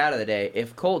crazy stat of the day?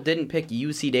 If Colt didn't pick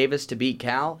UC Davis to beat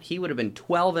Cal, he would have been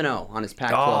 12-0 on his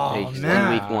Pac-12 page in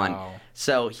Week 1.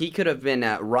 So he could have been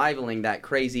rivaling that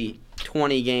crazy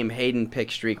 20-game Hayden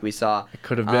pick streak we saw. It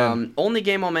could have been. Only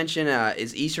game I'll mention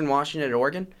is Eastern Washington at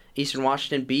Oregon. Eastern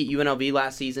Washington beat UNLV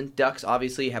last season. Ducks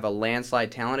obviously have a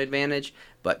landslide talent advantage,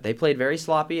 but they played very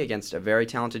sloppy against a very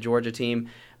talented Georgia team.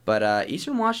 But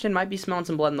Eastern Washington might be smelling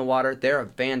some blood in the water. They're a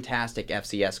fantastic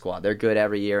FCS squad. They're good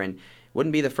every year, and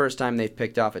wouldn't be the first time they've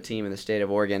picked off a team in the state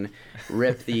of Oregon.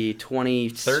 Rip the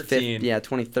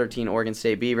 2013 Oregon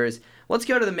State Beavers. Let's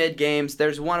go to the mid games.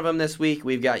 There's one of them this week.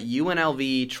 We've got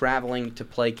UNLV traveling to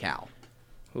play Cal.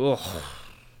 Ugh.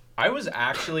 I was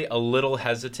actually a little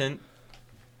hesitant.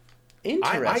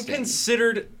 Interesting. I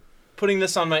considered putting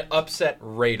this on my upset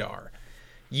radar.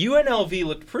 UNLV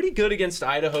looked pretty good against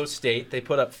Idaho State. They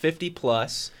put up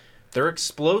 50+. They're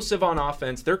explosive on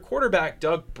offense. Their quarterback,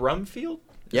 Doug Brumfield,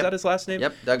 is that his last name?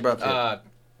 Yep, Doug Brumfield.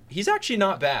 He's actually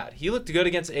not bad. He looked good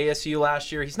against ASU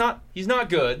last year. He's not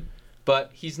good, but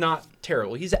he's not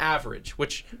terrible. He's average,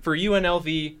 which for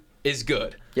UNLV is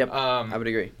good. Yep, I would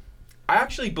agree. I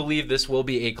actually believe this will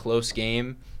be a close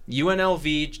game.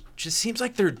 UNLV just seems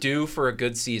like they're due for a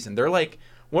good season. They're like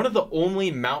one of the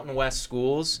only Mountain West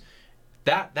schools.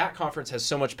 That conference has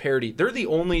so much parity. They're the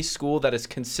only school that has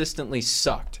consistently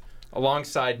sucked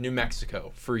alongside New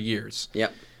Mexico for years.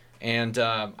 Yep. And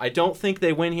I don't think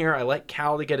they win here. I like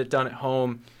Cal to get it done at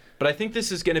home. But I think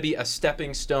this is going to be a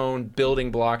stepping stone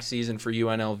building block season for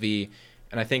UNLV.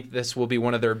 And I think this will be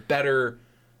one of their better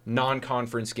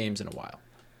non-conference games in a while.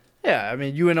 Yeah, I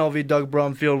mean, UNLV Doug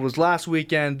Brumfield was last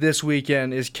weekend. This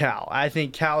weekend is Cal. I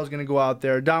think Cal is going to go out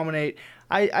there, dominate.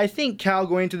 I think Cal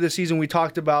going into the season, we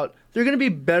talked about, they're going to be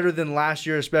better than last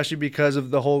year, especially because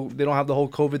of they don't have the whole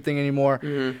COVID thing anymore.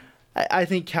 Mm-hmm. I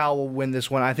think Cal will win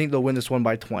this one. I think they'll win this one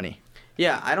by 20.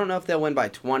 Yeah, I don't know if they'll win by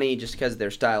 20 just because of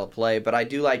their style of play, but I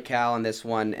do like Cal in this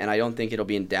one, and I don't think it'll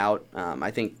be in doubt.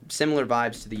 I think similar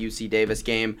vibes to the UC Davis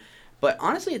game. But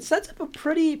honestly, it sets up a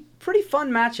pretty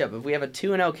fun matchup if we have a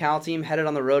 2-0 Cal team headed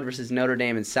on the road versus Notre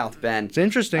Dame in South Bend. It's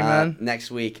interesting, man. Next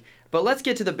week. But let's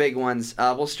get to the big ones.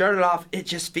 We'll start it off. It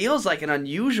just feels like an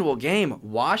unusual game.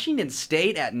 Washington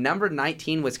State at number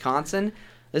 19 Wisconsin.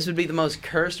 This would be the most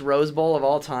cursed Rose Bowl of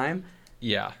all time.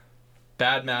 Yeah.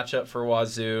 Bad matchup for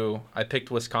Wazoo. I picked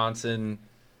Wisconsin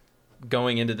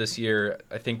going into this year,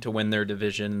 I think, to win their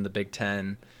division in the Big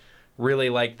Ten. Really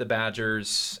like the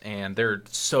Badgers, and they're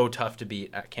so tough to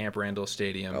beat at Camp Randall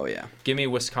Stadium. Oh, yeah. Give me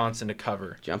Wisconsin to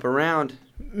cover. Jump around.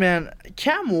 Man,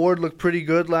 Cam Ward looked pretty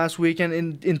good last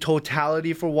weekend in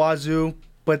totality for Wazoo.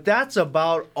 But that's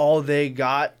about all they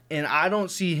got, and I don't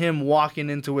see him walking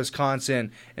into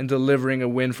Wisconsin and delivering a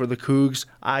win for the Cougs.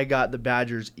 I got the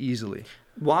Badgers easily.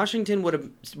 Washington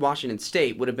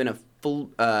State would have been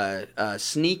a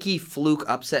sneaky fluke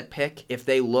upset pick if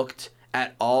they looked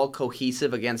at all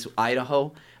cohesive against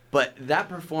Idaho, but that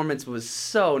performance was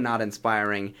so not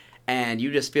inspiring, and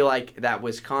you just feel like that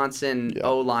Wisconsin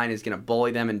O-line is going to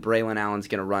bully them, and Braylon Allen's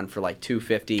going to run for like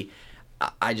 250.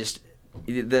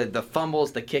 The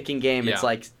fumbles, the kicking game, it's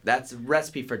like that's a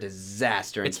recipe for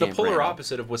disaster. It's the polar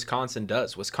opposite of Wisconsin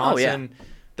does. Wisconsin,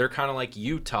 they're kind of like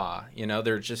Utah.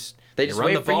 They're just they just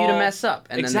wait for you to mess up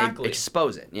and then they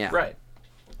expose it. Yeah, right.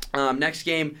 Next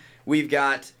game, we've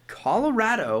got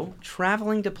Colorado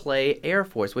traveling to play Air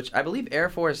Force, which I believe Air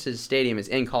Force's stadium is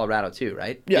in Colorado too,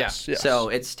 right? Yes. So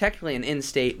it's technically an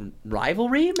in-state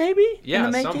rivalry, maybe?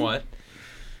 Yeah, somewhat.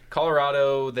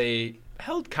 Colorado, they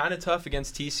held kind of tough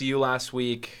against TCU last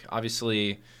week.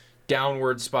 Obviously,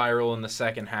 downward spiral in the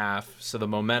second half, so the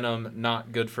momentum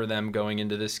not good for them going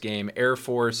into this game. Air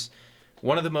Force,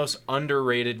 one of the most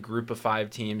underrated group of 5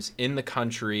 teams in the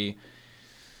country.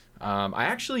 I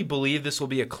actually believe this will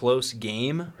be a close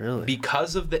game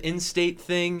because of the in-state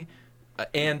thing.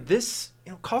 And this,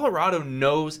 Colorado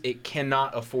knows it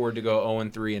cannot afford to go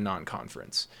 0-3 in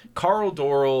non-conference. Carl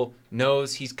Dorrell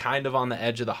knows he's kind of on the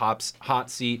edge of the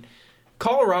hot seat.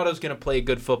 Colorado's going to play a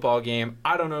good football game.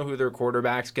 I don't know who their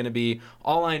quarterback's going to be.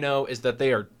 All I know is that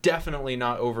they are definitely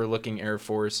not overlooking Air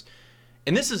Force.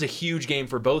 And this is a huge game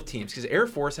for both teams because Air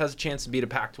Force has a chance to beat a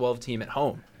Pac-12 team at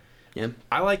home. Yeah.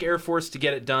 I like Air Force to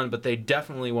get it done, but they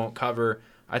definitely won't cover.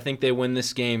 I think they win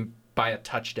this game by a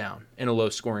touchdown in a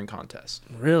low-scoring contest.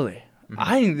 Really? Mm-hmm.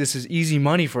 I think this is easy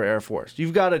money for Air Force.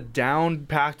 You've got a down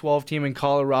Pac-12 team in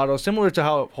Colorado, similar to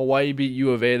how Hawaii beat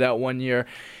U of A that one year.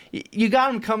 You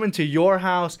got them coming to your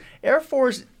house. Air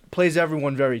Force plays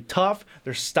everyone very tough.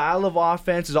 Their style of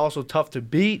offense is also tough to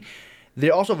beat. They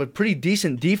also have a pretty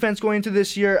decent defense going into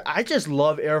this year. I just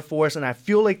love Air Force, and I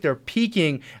feel like they're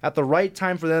peaking at the right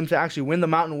time for them to actually win the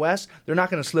Mountain West. They're not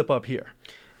going to slip up here.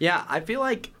 Yeah, I feel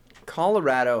like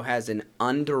Colorado has an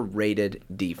underrated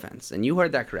defense, and you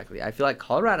heard that correctly. I feel like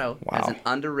Colorado has an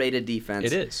underrated defense.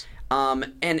 It is.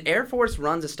 And Air Force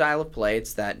runs a style of play.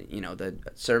 It's that, the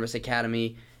service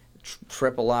academy,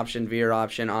 triple option, veer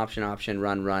option,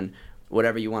 run,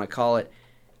 whatever you want to call it.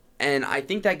 And I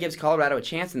think that gives Colorado a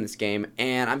chance in this game,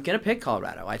 and I'm going to pick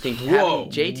Colorado. I think having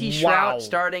JT Shrout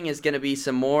starting is going to be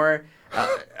some more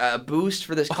boost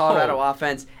for this Colorado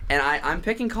offense. And I'm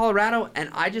picking Colorado, and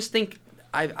I just think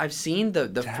I've seen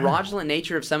the fraudulent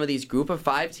nature of some of these group of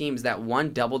 5 teams that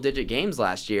won double-digit games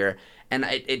last year, and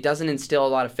it doesn't instill a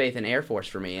lot of faith in Air Force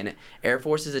for me. And Air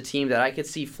Force is a team that I could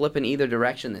see flipping either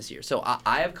direction this year. So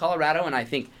I have Colorado, and I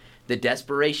think the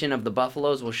desperation of the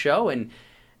Buffaloes will show, and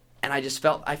I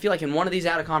feel like in one of these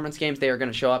out-of-conference games they are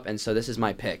going to show up, and so this is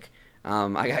my pick.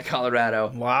 I got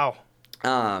Colorado. Wow.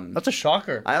 That's a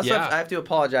shocker. I also have to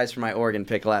apologize for my Oregon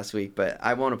pick last week, but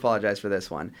I won't apologize for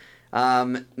this one.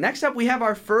 Next up, we have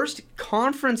our first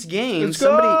conference game. Let's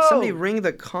go! Somebody ring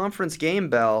the conference game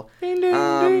bell. Ding,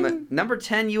 ding, ding. Number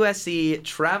 10 USC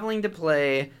traveling to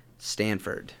play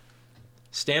Stanford.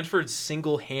 Stanford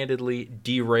single-handedly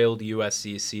derailed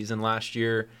USC's season last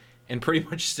year and pretty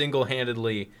much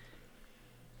single-handedly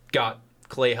got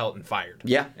Clay Helton fired.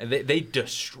 Yeah. And they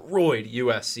destroyed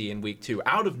USC in week 2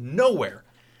 out of nowhere.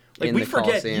 Like, we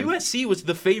forget, Coliseum. USC was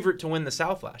the favorite to win the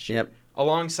South last year. Yep.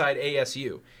 Alongside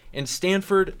ASU. And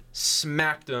Stanford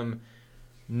smacked them.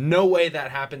 No way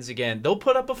that happens again. They'll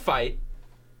put up a fight.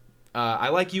 I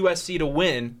like USC to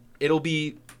win. It'll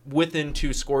be within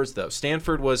 2 scores, though.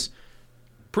 Stanford was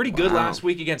pretty good last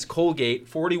week against Colgate,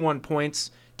 41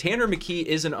 points. Tanner McKee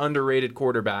is an underrated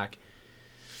quarterback.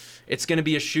 It's going to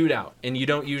be a shootout, and you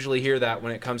don't usually hear that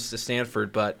when it comes to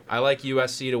Stanford, but I like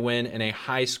USC to win in a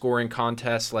high-scoring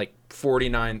contest like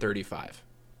 49-35.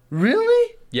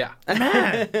 Really? Yeah.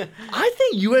 Man, I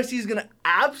think USC is going to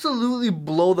absolutely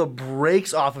blow the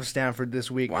brakes off of Stanford this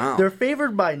week. Wow. They're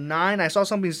favored by 9. I saw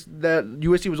something that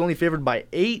USC was only favored by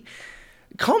 8.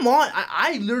 Come on.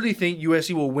 I literally think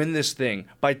USC will win this thing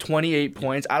by 28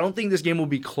 points. I don't think this game will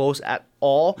be close at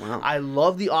all. Wow. I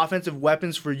love the offensive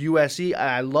weapons for USC.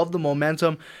 I love the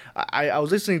momentum. I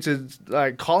was listening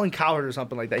to Colin Cowherd or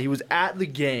something like that. He was at the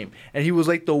game, and he was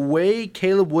like, the way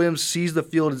Caleb Williams sees the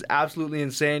field is absolutely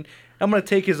insane. I'm going to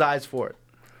take his eyes for it.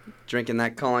 Drinking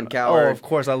that Colin Cowherd. Oh, of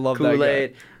course. I love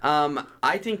Kool-Aid. that guy.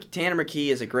 I think Tanner McKee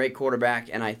is a great quarterback,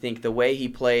 and I think the way he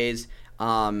plays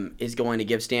is going to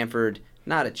give Stanford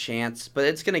not a chance, but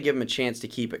it's going to give him a chance to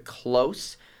keep it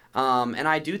close. And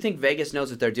I do think Vegas knows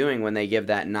what they're doing when they give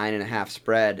that 9.5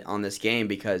 spread on this game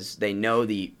because they know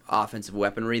the offensive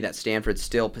weaponry that Stanford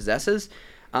still possesses.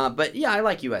 But yeah, I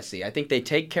like USC. I think they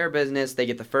take care of business. They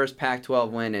get the first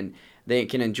Pac-12 win, and they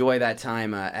can enjoy that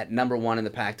time at number 1 in the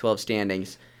Pac-12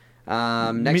 standings.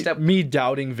 Next up, me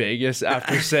doubting Vegas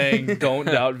after saying don't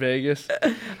doubt Vegas.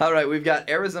 All right, we've got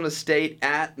Arizona State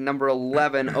at number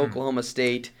 11, Oklahoma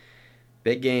State.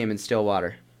 Big game in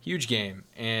Stillwater. Huge game.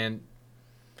 And,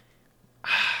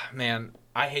 man,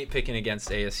 I hate picking against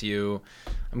ASU.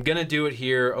 I'm going to do it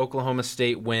here. Oklahoma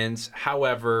State wins.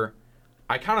 However,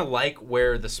 I kind of like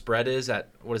where the spread is at,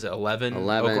 11?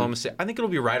 11. Oklahoma State. I think it'll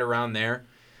be right around there.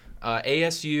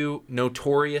 ASU,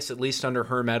 notorious, at least under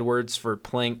Herm Edwards, for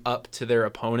playing up to their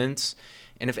opponents.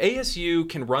 And if ASU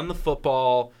can run the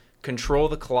football, control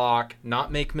the clock,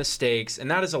 not make mistakes, and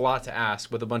that is a lot to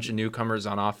ask with a bunch of newcomers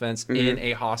on offense in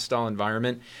a hostile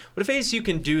environment. But if ASU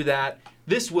can do that,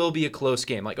 this will be a close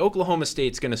game. Like, Oklahoma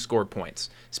State's going to score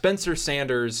points. Spencer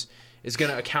Sanders is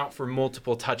going to account for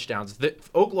multiple touchdowns.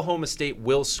 Oklahoma State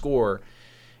will score.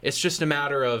 It's just a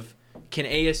matter of, can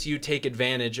ASU take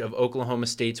advantage of Oklahoma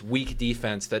State's weak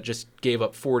defense that just gave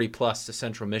up 40-plus to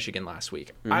Central Michigan last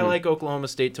week? I like Oklahoma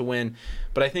State to win,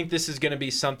 but I think this is going to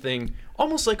be something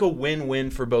almost like a win-win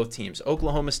for both teams.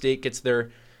 Oklahoma State gets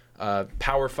their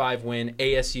Power 5 win.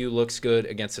 ASU looks good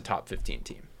against a top 15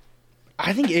 team.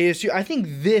 I think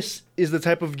this is the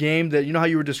type of game that, you know how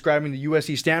you were describing the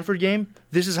USC-Stanford game?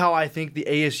 This is how I think the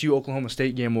ASU-Oklahoma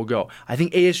State game will go. I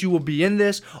think ASU will be in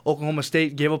this. Oklahoma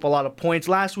State gave up a lot of points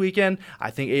last weekend. I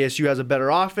think ASU has a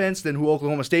better offense than who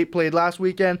Oklahoma State played last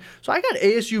weekend. So I got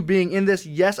ASU being in this.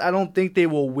 Yes, I don't think they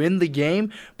will win the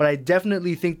game, but I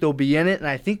definitely think they'll be in it, and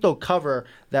I think they'll cover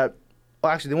that.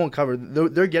 Well, actually, they won't cover.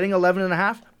 They're getting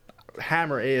 11.5.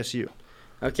 Hammer ASU.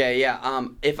 Okay, yeah.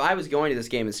 If I was going to this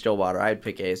game in Stillwater, I'd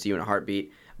pick ASU in a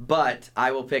heartbeat. But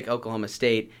I will pick Oklahoma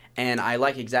State, and I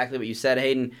like exactly what you said,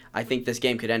 Hayden. I think this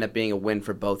game could end up being a win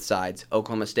for both sides.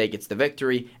 Oklahoma State gets the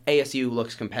victory. ASU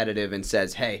looks competitive and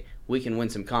says, hey, we can win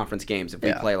some conference games if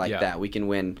we play like that. We can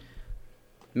win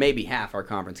maybe half our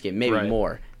conference game, maybe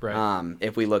more,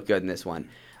 if we look good in this one.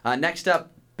 Next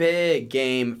up, big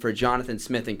game for Jonathan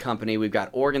Smith and company. We've got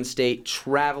Oregon State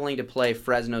traveling to play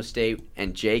Fresno State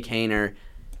and Jake Haener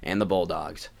and the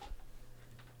Bulldogs.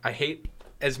 I hate,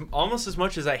 almost as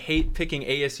much as I hate picking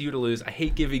ASU to lose, I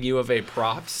hate giving U of A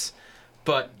props,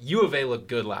 but U of A looked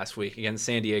good last week against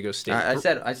San Diego State. I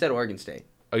said Oregon State.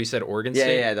 Oh, you said Oregon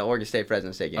State? Yeah, the Oregon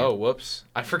State-Fresno State game. Oh, whoops.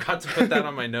 I forgot to put that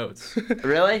on my notes.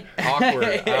 Really?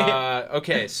 Awkward.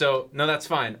 Okay, so, no, that's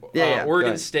fine.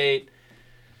 Oregon State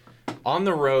on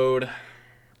the road.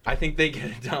 I think they get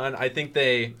it done. I think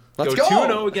they go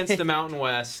 2-0 against the Mountain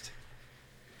West.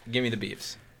 Give me the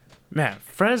Beefs. Man,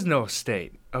 Fresno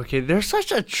State, okay, they're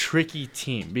such a tricky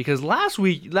team because last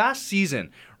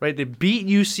season, right, they beat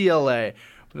UCLA,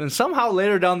 but then somehow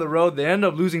later down the road, they end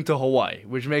up losing to Hawaii,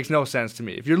 which makes no sense to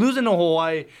me. If you're losing to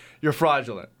Hawaii, you're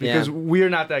fraudulent because we're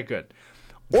not that good.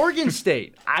 Oregon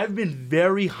State, I've been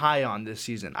very high on this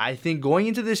season. I think going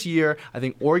into this year, I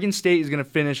think Oregon State is going to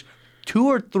finish 2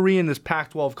 or 3 in this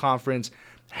Pac-12 conference.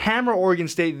 Hammer Oregon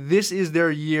State. This is their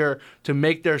year to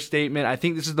make their statement. I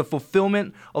think this is the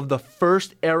fulfillment of the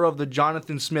first era of the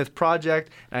Jonathan Smith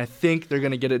project, and I think they're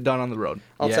going to get it done on the road.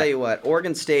 I'll tell you what,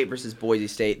 Oregon State versus Boise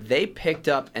State, they picked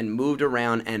up and moved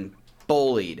around and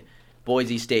bullied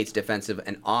Boise State's defensive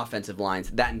and offensive lines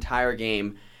that entire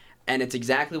game, and it's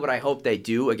exactly what I hope they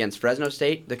do against Fresno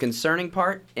State. The concerning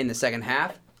part in the second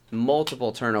half,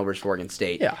 multiple turnovers for Oregon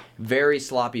State. Yeah. Very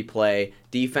sloppy play.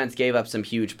 Defense gave up some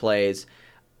huge plays.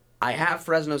 I have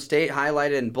Fresno State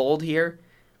highlighted in bold here,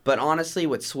 but honestly,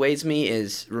 what sways me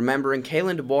is remembering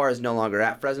Kalen DeBoer is no longer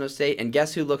at Fresno State, and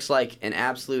guess who looks like an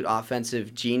absolute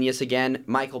offensive genius again?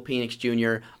 Michael Penix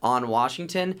Jr. on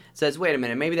Washington says, wait a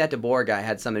minute, maybe that DeBoer guy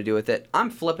had something to do with it.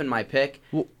 I'm flipping my pick.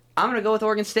 I'm going to go with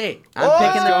Oregon State. I'm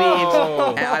picking the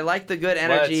Beavs. And I like the good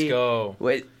energy.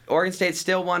 Let's go. Oregon State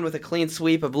still won with a clean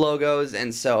sweep of logos,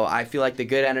 and so I feel like the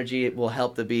good energy will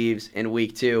help the Beavs in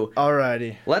week 2.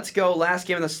 Alrighty. Let's go. Last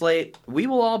game of the slate. We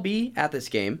will all be at this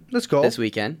game. Let's go. This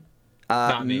weekend.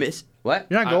 Not me. What?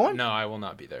 You're not going? No, I will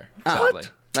not be there. What?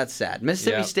 That's sad.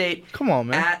 Mississippi State. Come on,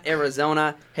 man. At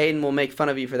Arizona. Hayden will make fun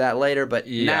of you for that later, but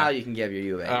now you can give your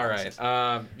U of A. All right.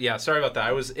 Sorry about that.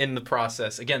 I was in the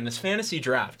process. Again, this fantasy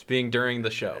draft being during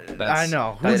the show. I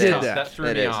know. Who did that? That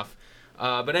threw me off.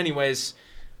 But anyways,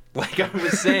 like I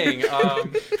was saying,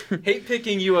 hate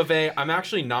picking U of A. I'm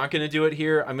actually not going to do it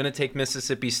here. I'm going to take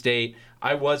Mississippi State.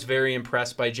 I was very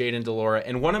impressed by Jaden DeLora.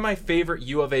 And one of my favorite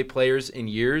U of A players in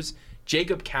years,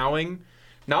 Jacob Cowing,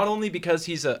 not only because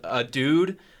he's a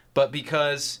dude, but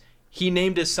because he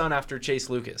named his son after Chase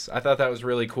Lucas. I thought that was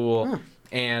really cool.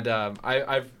 And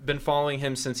I've been following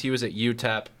him since he was at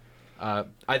UTEP.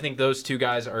 I think those two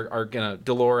guys are going to,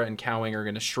 Delora and Cowing, are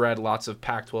going to shred lots of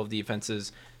Pac-12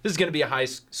 defenses. This is going to be a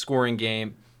high-scoring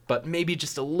game, but maybe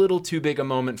just a little too big a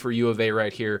moment for U of A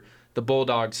right here. The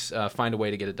Bulldogs find a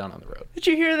way to get it done on the road. Did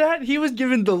you hear that? He was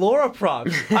giving Delora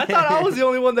props. I thought I was the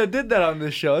only one that did that on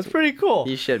this show. It's pretty cool.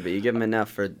 You should be. You give him enough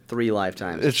for 3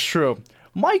 lifetimes. It's true.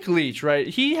 Mike Leach, right?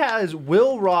 He has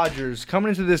Will Rogers coming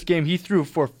into this game. He threw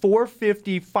for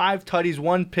 450, 5 tutties,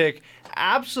 1 pick.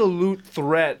 Absolute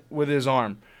threat with his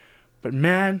arm. But,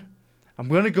 man, I'm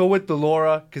going to go with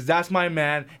Delora because that's my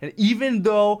man. And even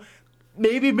though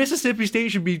maybe Mississippi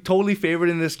State should be totally favored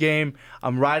in this game,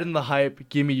 I'm riding the hype.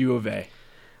 Give me U of A.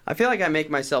 I feel like I make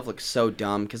myself look so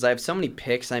dumb because I have so many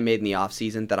picks I made in the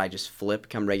offseason that I just flip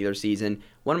come regular season.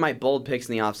 One of my bold picks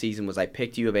in the offseason was I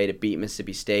picked U of A to beat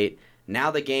Mississippi State.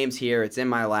 Now the game's here. It's in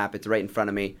my lap. It's right in front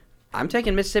of me. I'm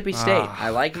taking Mississippi State. I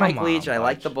like Mike Leach. I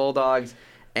like the Bulldogs.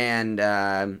 And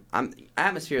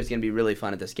atmosphere is going to be really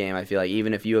fun at this game. I feel like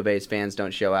even if U of A's fans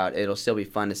don't show out, it'll still be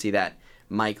fun to see that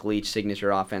Mike Leach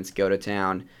signature offense go to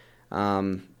town.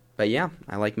 But yeah,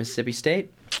 I like Mississippi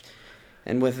State.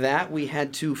 And with that, we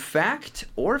head to fact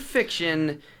or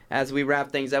fiction as we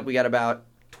wrap things up. We got about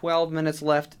 12 minutes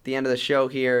left at the end of the show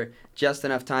here. Just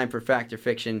enough time for fact or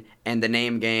fiction and the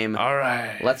name game. All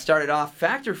right. Let's start it off.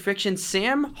 Fact or fiction,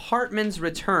 Sam Hartman's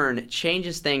return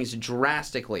changes things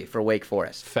drastically for Wake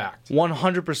Forest. Fact.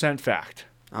 100% fact.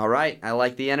 All right. I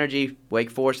like the energy. Wake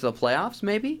Forest to the playoffs,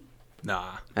 maybe?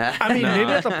 Nah. I mean,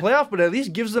 maybe it's a playoff, but at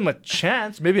least gives them a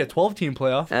chance. Maybe a 12-team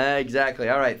playoff. Exactly.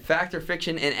 All right. Fact or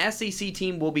fiction, an SEC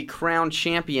team will be crowned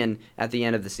champion at the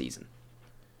end of the season.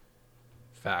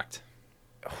 Fact.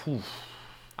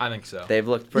 I think so. They've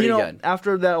looked pretty good.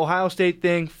 After that Ohio State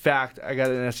thing, fact, I got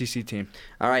an SEC team.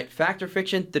 All right. Fact or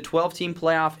fiction, the 12-team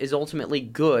playoff is ultimately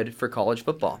good for college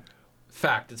football.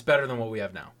 Fact. It's better than what we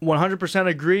have now. 100%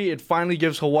 agree. It finally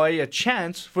gives Hawaii a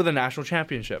chance for the national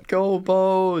championship. Go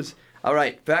Bows. All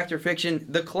right. Fact or fiction,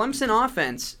 the Clemson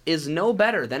offense is no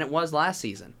better than it was last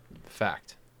season.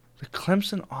 Fact. The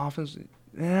Clemson offense,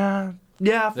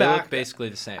 yeah, fact. They look basically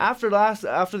the same. After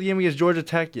the game against Georgia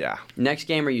Tech, yeah. Next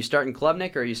game, are you starting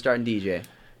Klubnik or are you starting DJ?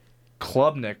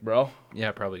 Klubnik, bro.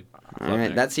 Yeah, probably. All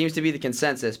right, that seems to be the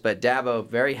consensus, but Dabo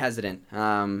very hesitant to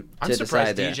I'm decide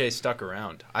surprised there. DJ stuck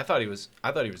around. I thought he was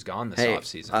gone this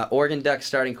offseason. Oregon Ducks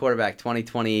starting quarterback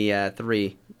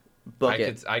 2023. Book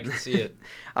it. I can see it.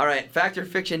 All right, fact or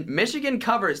fiction, Michigan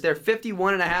covers their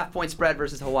 51.5-point spread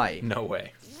versus Hawaii. No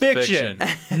way. Fiction.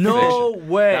 No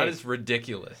way. That is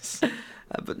ridiculous.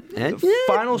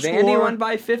 Final Vandy score won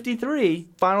by 53.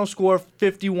 Final score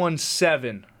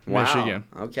 51-7. Wow. Michigan.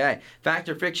 Okay. Fact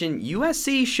or fiction,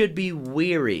 USC should be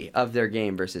weary of their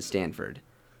game versus Stanford.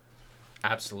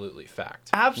 Absolutely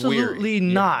fact. Absolutely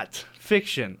Weary. not.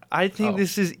 Fiction. I think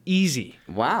this is easy.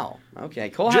 Wow. Okay.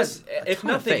 Cole Just has if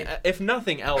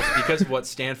nothing else, because of what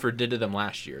Stanford did to them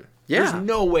last year. Yeah. There's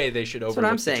no way they should overlook. That's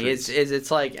what I'm saying. the truth.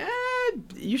 It's like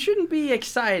you shouldn't be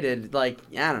excited. Like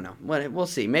I don't know. We'll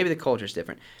see. Maybe the culture's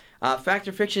different. Fact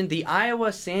or fiction, the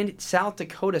Iowa South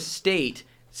Dakota State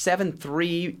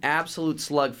 7-3 absolute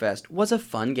slugfest was a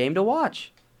fun game to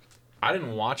watch. I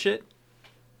didn't watch it.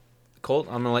 Colt,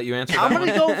 I'm gonna let you answer. I'm gonna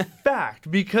go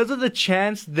fact because of the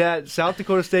chance that South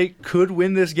Dakota State could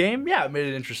win this game. Yeah, it made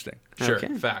it interesting. Sure,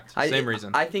 Okay. fact. Same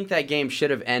reason. I think that game should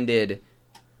have ended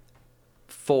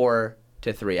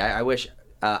 4-3. I wish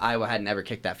Iowa hadn't ever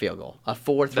kicked that field goal. A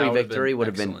 4-3 victory would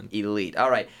have been elite. All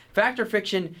right. Fact or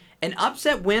fiction, an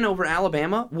upset win over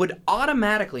Alabama would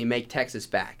automatically make Texas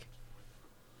back.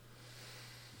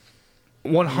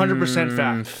 100%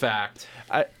 fact. Fact.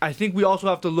 I think we also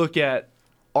have to look at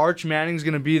Arch Manning's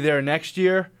going to be there next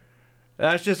year.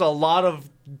 That's just a lot of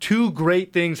two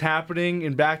great things happening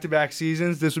in back-to-back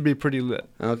seasons. This would be pretty lit.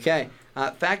 Okay.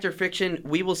 Fact or fiction,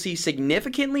 we will see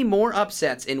significantly more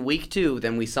upsets in Week 2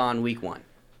 than we saw in Week 1.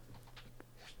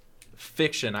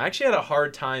 Fiction. I actually had a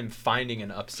hard time finding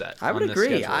an upset. I would on this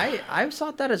agree. schedule. I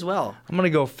thought that as well. I'm going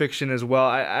to go fiction as well.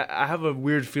 I have a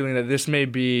weird feeling that this may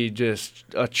be just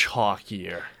a chalk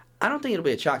year. I don't think it'll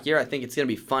be a chalk year. I think it's going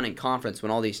to be fun in conference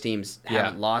when all these teams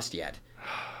haven't lost yet.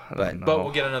 But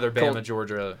we'll get another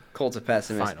Bama-Georgia Colt's a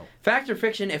pessimist. final. Fact or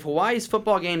fiction, if Hawaii's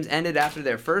football games ended after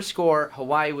their first score,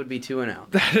 Hawaii would be 2-0.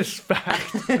 That is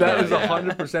fact. That is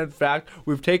 100% fact.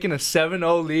 We've taken a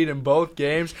 7-0 lead in both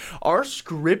games. Our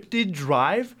scripted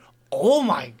drive, oh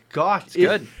my gosh. It's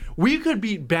good. We could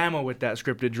beat Bama with that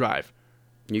scripted drive.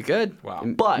 You could. Wow.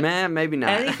 But man, maybe not.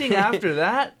 anything after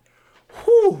that,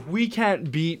 whew, we can't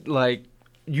beat like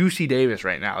UC Davis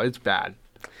right now. It's bad.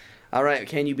 All right,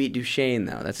 can you beat Duchesne,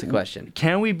 though? That's the question.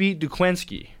 Can we beat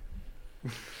Duquensky?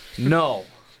 No.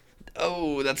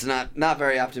 Oh, that's not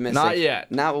very optimistic. Not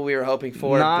yet. Not what we were hoping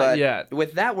for. Not but yet.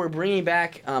 With that, we're bringing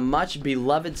back a much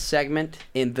beloved segment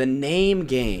in the name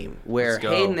game, where Let's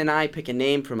go. Hayden and I pick a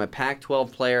name from a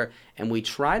Pac-12 player, and we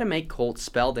try to make Colt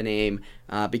spell the name.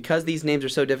 Because these names are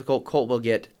so difficult, Colt will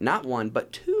get not one,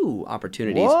 but 2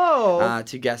 opportunities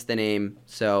to guess the name.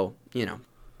 So,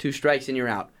 2 strikes and you're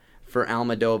out for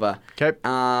Almadova. Okay.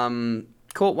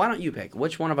 Colt, why don't you pick?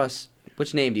 Which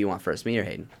name do you want first, me or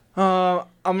Hayden? I'm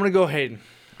going to go Hayden.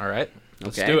 All right.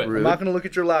 Let's Okay, do it. Rude. I'm not going to look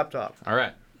at your laptop. All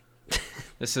right.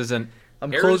 This is an I'm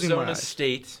closing my Arizona eyes.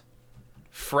 State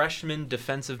freshman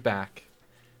defensive back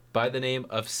by the name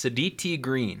of Saditi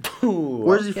Green.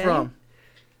 Where's he from?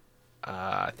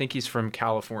 I think he's from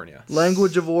California.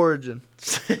 Language of origin.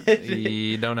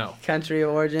 You don't know. Country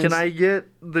of origin? Can I get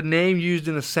the name used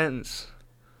in a sentence?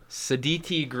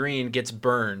 Saditi Green gets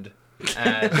burned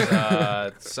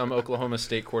as some Oklahoma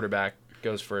State quarterback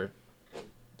goes for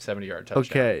 70-yard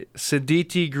touchdown. Okay.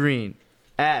 Saditi Green.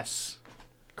 S.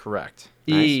 Correct.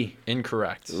 E.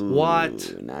 Incorrect.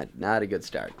 What? Not a good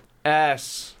start.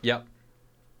 S. Yep.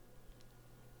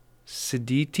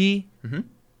 Saditi? Mhm.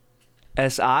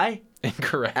 S-I?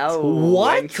 Incorrect. Oh,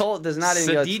 What? and Colt does not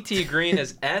even go. Saditi Green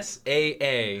is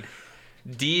Saadite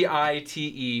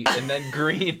and then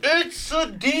Green It's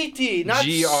Saditi, not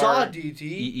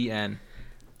Saditi. Green.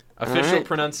 Official All right.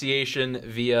 pronunciation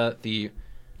via the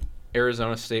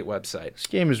Arizona State website. This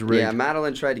game is rigged. Yeah,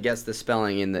 Madeline tried to guess the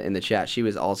spelling in the chat. She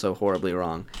was also horribly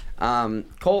wrong.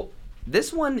 Colt,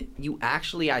 this one you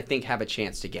actually, I think, have a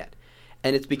chance to get.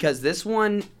 And it's because this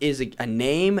one is a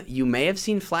name you may have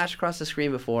seen flash across the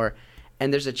screen before,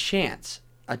 and there's a chance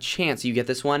you get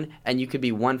this one, and you could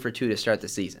be 1 for 2 to start the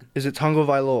season. Is it Tongo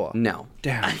Vailoa? No.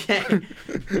 Damn. Okay.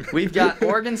 We've got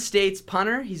Oregon State's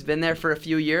punter. He's been there for a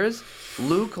few years.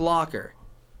 Luke Locker.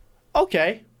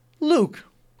 Okay. Luke.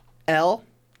 L.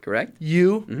 Correct?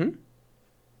 U. Mhm.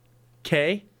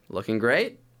 K. Looking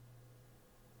great.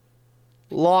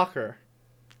 Locker.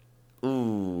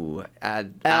 Ooh.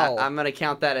 L. I'm going to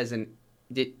count that as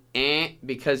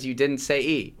because you didn't say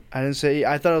E. I didn't say E.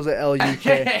 I thought it was a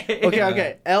L-U-K.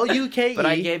 Okay. L-U-K-E. But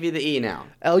I gave you the E now.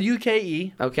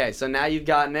 L-U-K-E. Okay, so now you've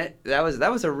gotten it. That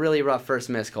was a really rough first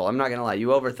miss, Cole. I'm not going to lie. You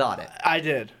overthought it. I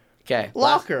did. Okay.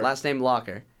 Locker. Last name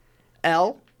Locker.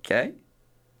 L-O-C. Okay.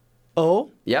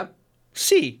 Yep.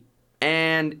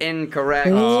 And incorrect.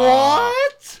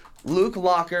 What? Luke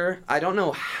Locker. I don't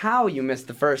know how you missed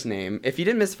the first name. If you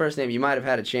didn't miss the first name, you might have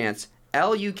had a chance.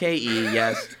 L-U-K-E,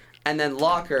 yes. And then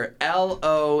Locker,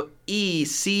 L-O-E-C-H-E-R.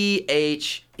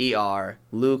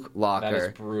 Luke Locker. That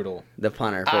is brutal. The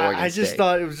punter for Oregon I just State.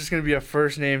 thought it was just going to be a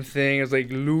first name thing. It was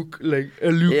like Luke, like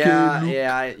Luke. Yeah, Luke.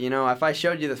 yeah. If I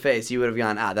showed you the face, you would have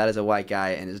gone, that is a white guy,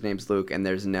 and his name's Luke, and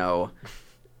there's no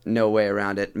way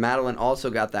around it. Madeline also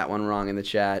got that one wrong in the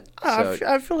chat. So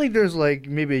I feel like there's like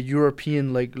maybe a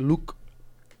European like Luke.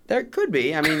 there could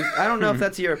be. I mean, I don't know if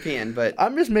that's European, but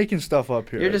I'm just making stuff up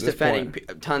here. you're at just this offending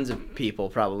point. tons of people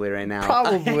probably right now.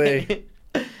 Probably.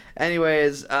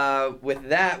 Anyways, with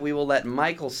that, we will let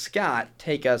Michael Scott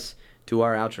take us to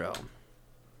our outro.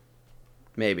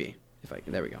 Maybe.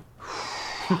 There we go.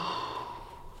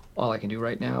 All I can do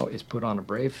right now is put on a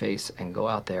brave face and go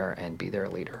out there and be their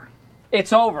leader.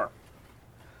 It's over.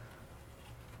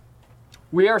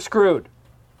 We are screwed.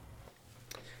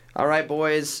 All right,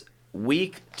 boys.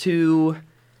 Week 2.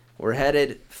 We're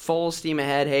headed full steam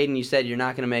ahead. Hayden, you said you're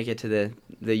not going to make it to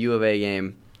the U of A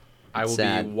game. I will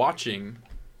Sad. be watching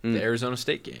the Arizona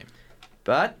State game.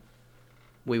 But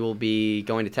we will be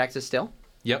going to Texas still.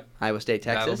 Yep. Iowa State,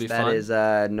 Texas. That'll be That fun.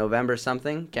 is November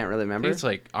something. Can't really I remember. think it's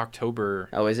like October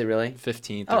Oh, is it really?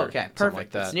 15th Oh, or okay. something Perfect. like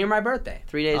that. It's near my birthday.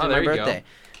 3 days Oh, of my there you go. birthday.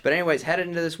 But anyways, headed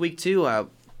into this week 2,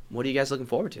 what are you guys looking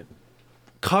forward to?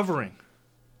 Covering.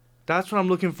 That's what I'm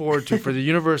looking forward to for the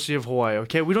University of Hawaii.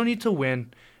 Okay, we don't need to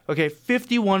win. Okay,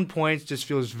 51 points just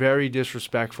feels very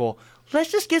disrespectful.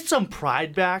 Let's just get some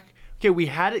pride back. Okay, we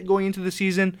had it going into the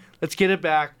season. Let's get it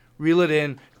back, reel it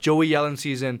in. Joey Yellen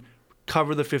season,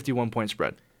 cover the 51-point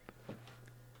spread. I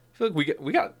feel like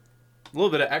we got a little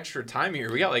bit of extra time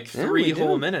here. We got like Yeah, 3 we do.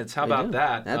 whole minutes. How We about do.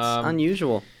 that? That's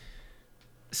unusual.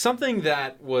 Something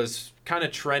that was kind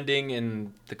of trending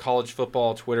in the college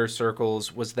football Twitter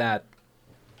circles was that,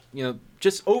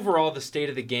 just overall the state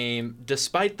of the game,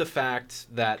 despite the fact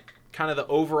that kind of the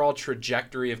overall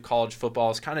trajectory of college football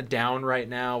is kind of down right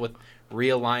now with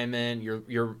realignment,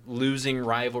 you're losing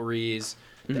rivalries,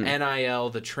 the NIL,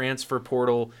 the transfer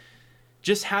portal.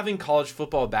 Just having college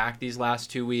football back these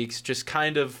last 2 weeks just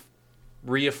kind of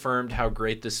reaffirmed how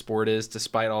great this sport is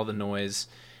despite all the noise.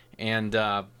 And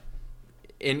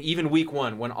in even week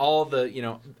 1, when all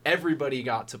the, everybody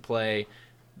got to play,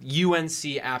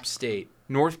 UNC App State,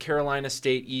 North Carolina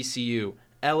State ECU,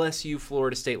 LSU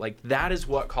Florida State, like that is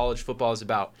what college football is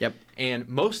about. Yep. And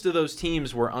most of those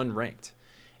teams were unranked.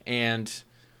 And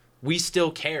we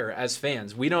still care as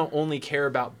fans. We don't only care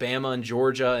about Bama and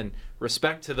Georgia, and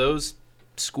respect to those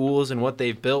schools and what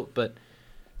they've built, but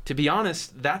to be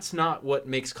honest, that's not what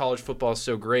makes college football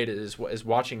so great, is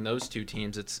watching those two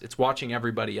teams. It's watching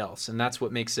everybody else, and that's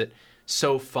what makes it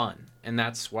so fun. And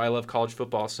that's why I love college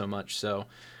football so much. So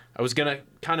I was going to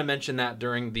kind of mention that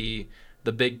during the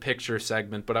big picture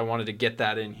segment, but I wanted to get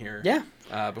that in here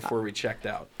before we checked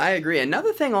out. I agree.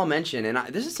 Another thing I'll mention, and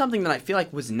this is something that I feel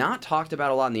like was not talked about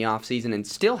a lot in the offseason and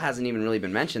still hasn't even really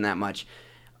been mentioned that much.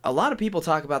 A lot of people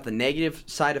talk about the negative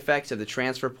side effects of the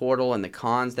transfer portal and the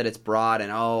cons that it's brought,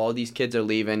 and all these kids are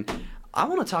leaving. I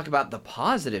want to talk about the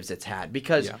positives it's had,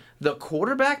 because the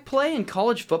quarterback play in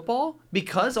college football,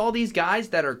 because all these guys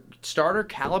that are starter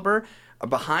caliber are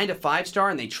behind a 5-star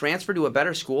and they transfer to a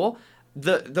better school,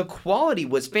 the quality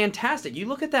was fantastic. You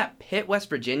look at that Pitt, West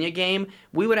Virginia game,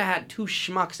 we would have had 2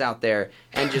 schmucks out there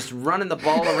and just running the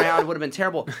ball around would have been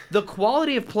terrible. The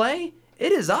quality of play,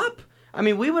 it is up. I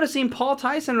mean, we would have seen Paul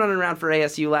Tyson running around for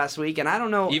ASU last week, and I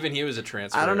don't know. Even he was a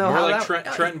transfer. I don't know More how like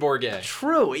that, Trenton Bourguet.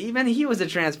 True. Even he was a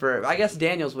transfer. I guess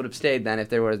Daniels would have stayed then if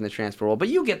there wasn't the transfer rule. But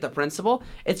you get the principle.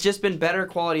 It's just been better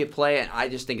quality of play, and I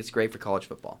just think it's great for college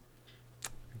football.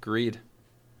 Agreed.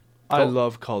 I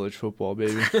love college football,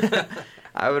 baby.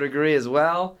 I would agree as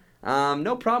well.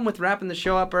 No problem with wrapping the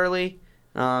show up early.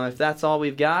 If that's all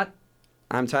we've got,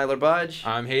 I'm Tyler Budge.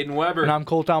 I'm Hayden Weber. And I'm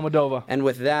Colt Almadova. And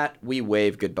with that, we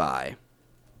wave goodbye.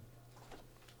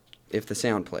 If the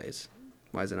sound plays.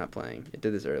 Why is it not playing? It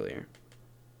did this earlier.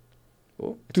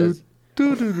 Oh, it says...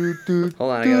 Hold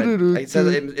on, it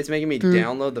says it's making me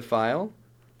download the file.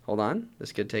 Hold on.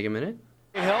 This could take a minute.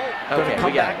 Okay,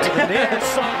 we got it.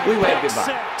 We wave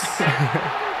goodbye.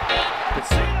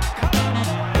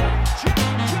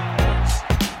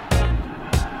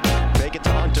 Make it to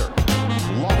Hunter.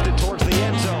 Lofted towards the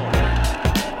end zone.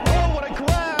 Oh, what a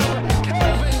grab!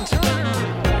 Calvin Turner.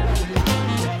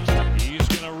 He's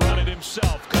going to run it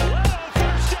himself.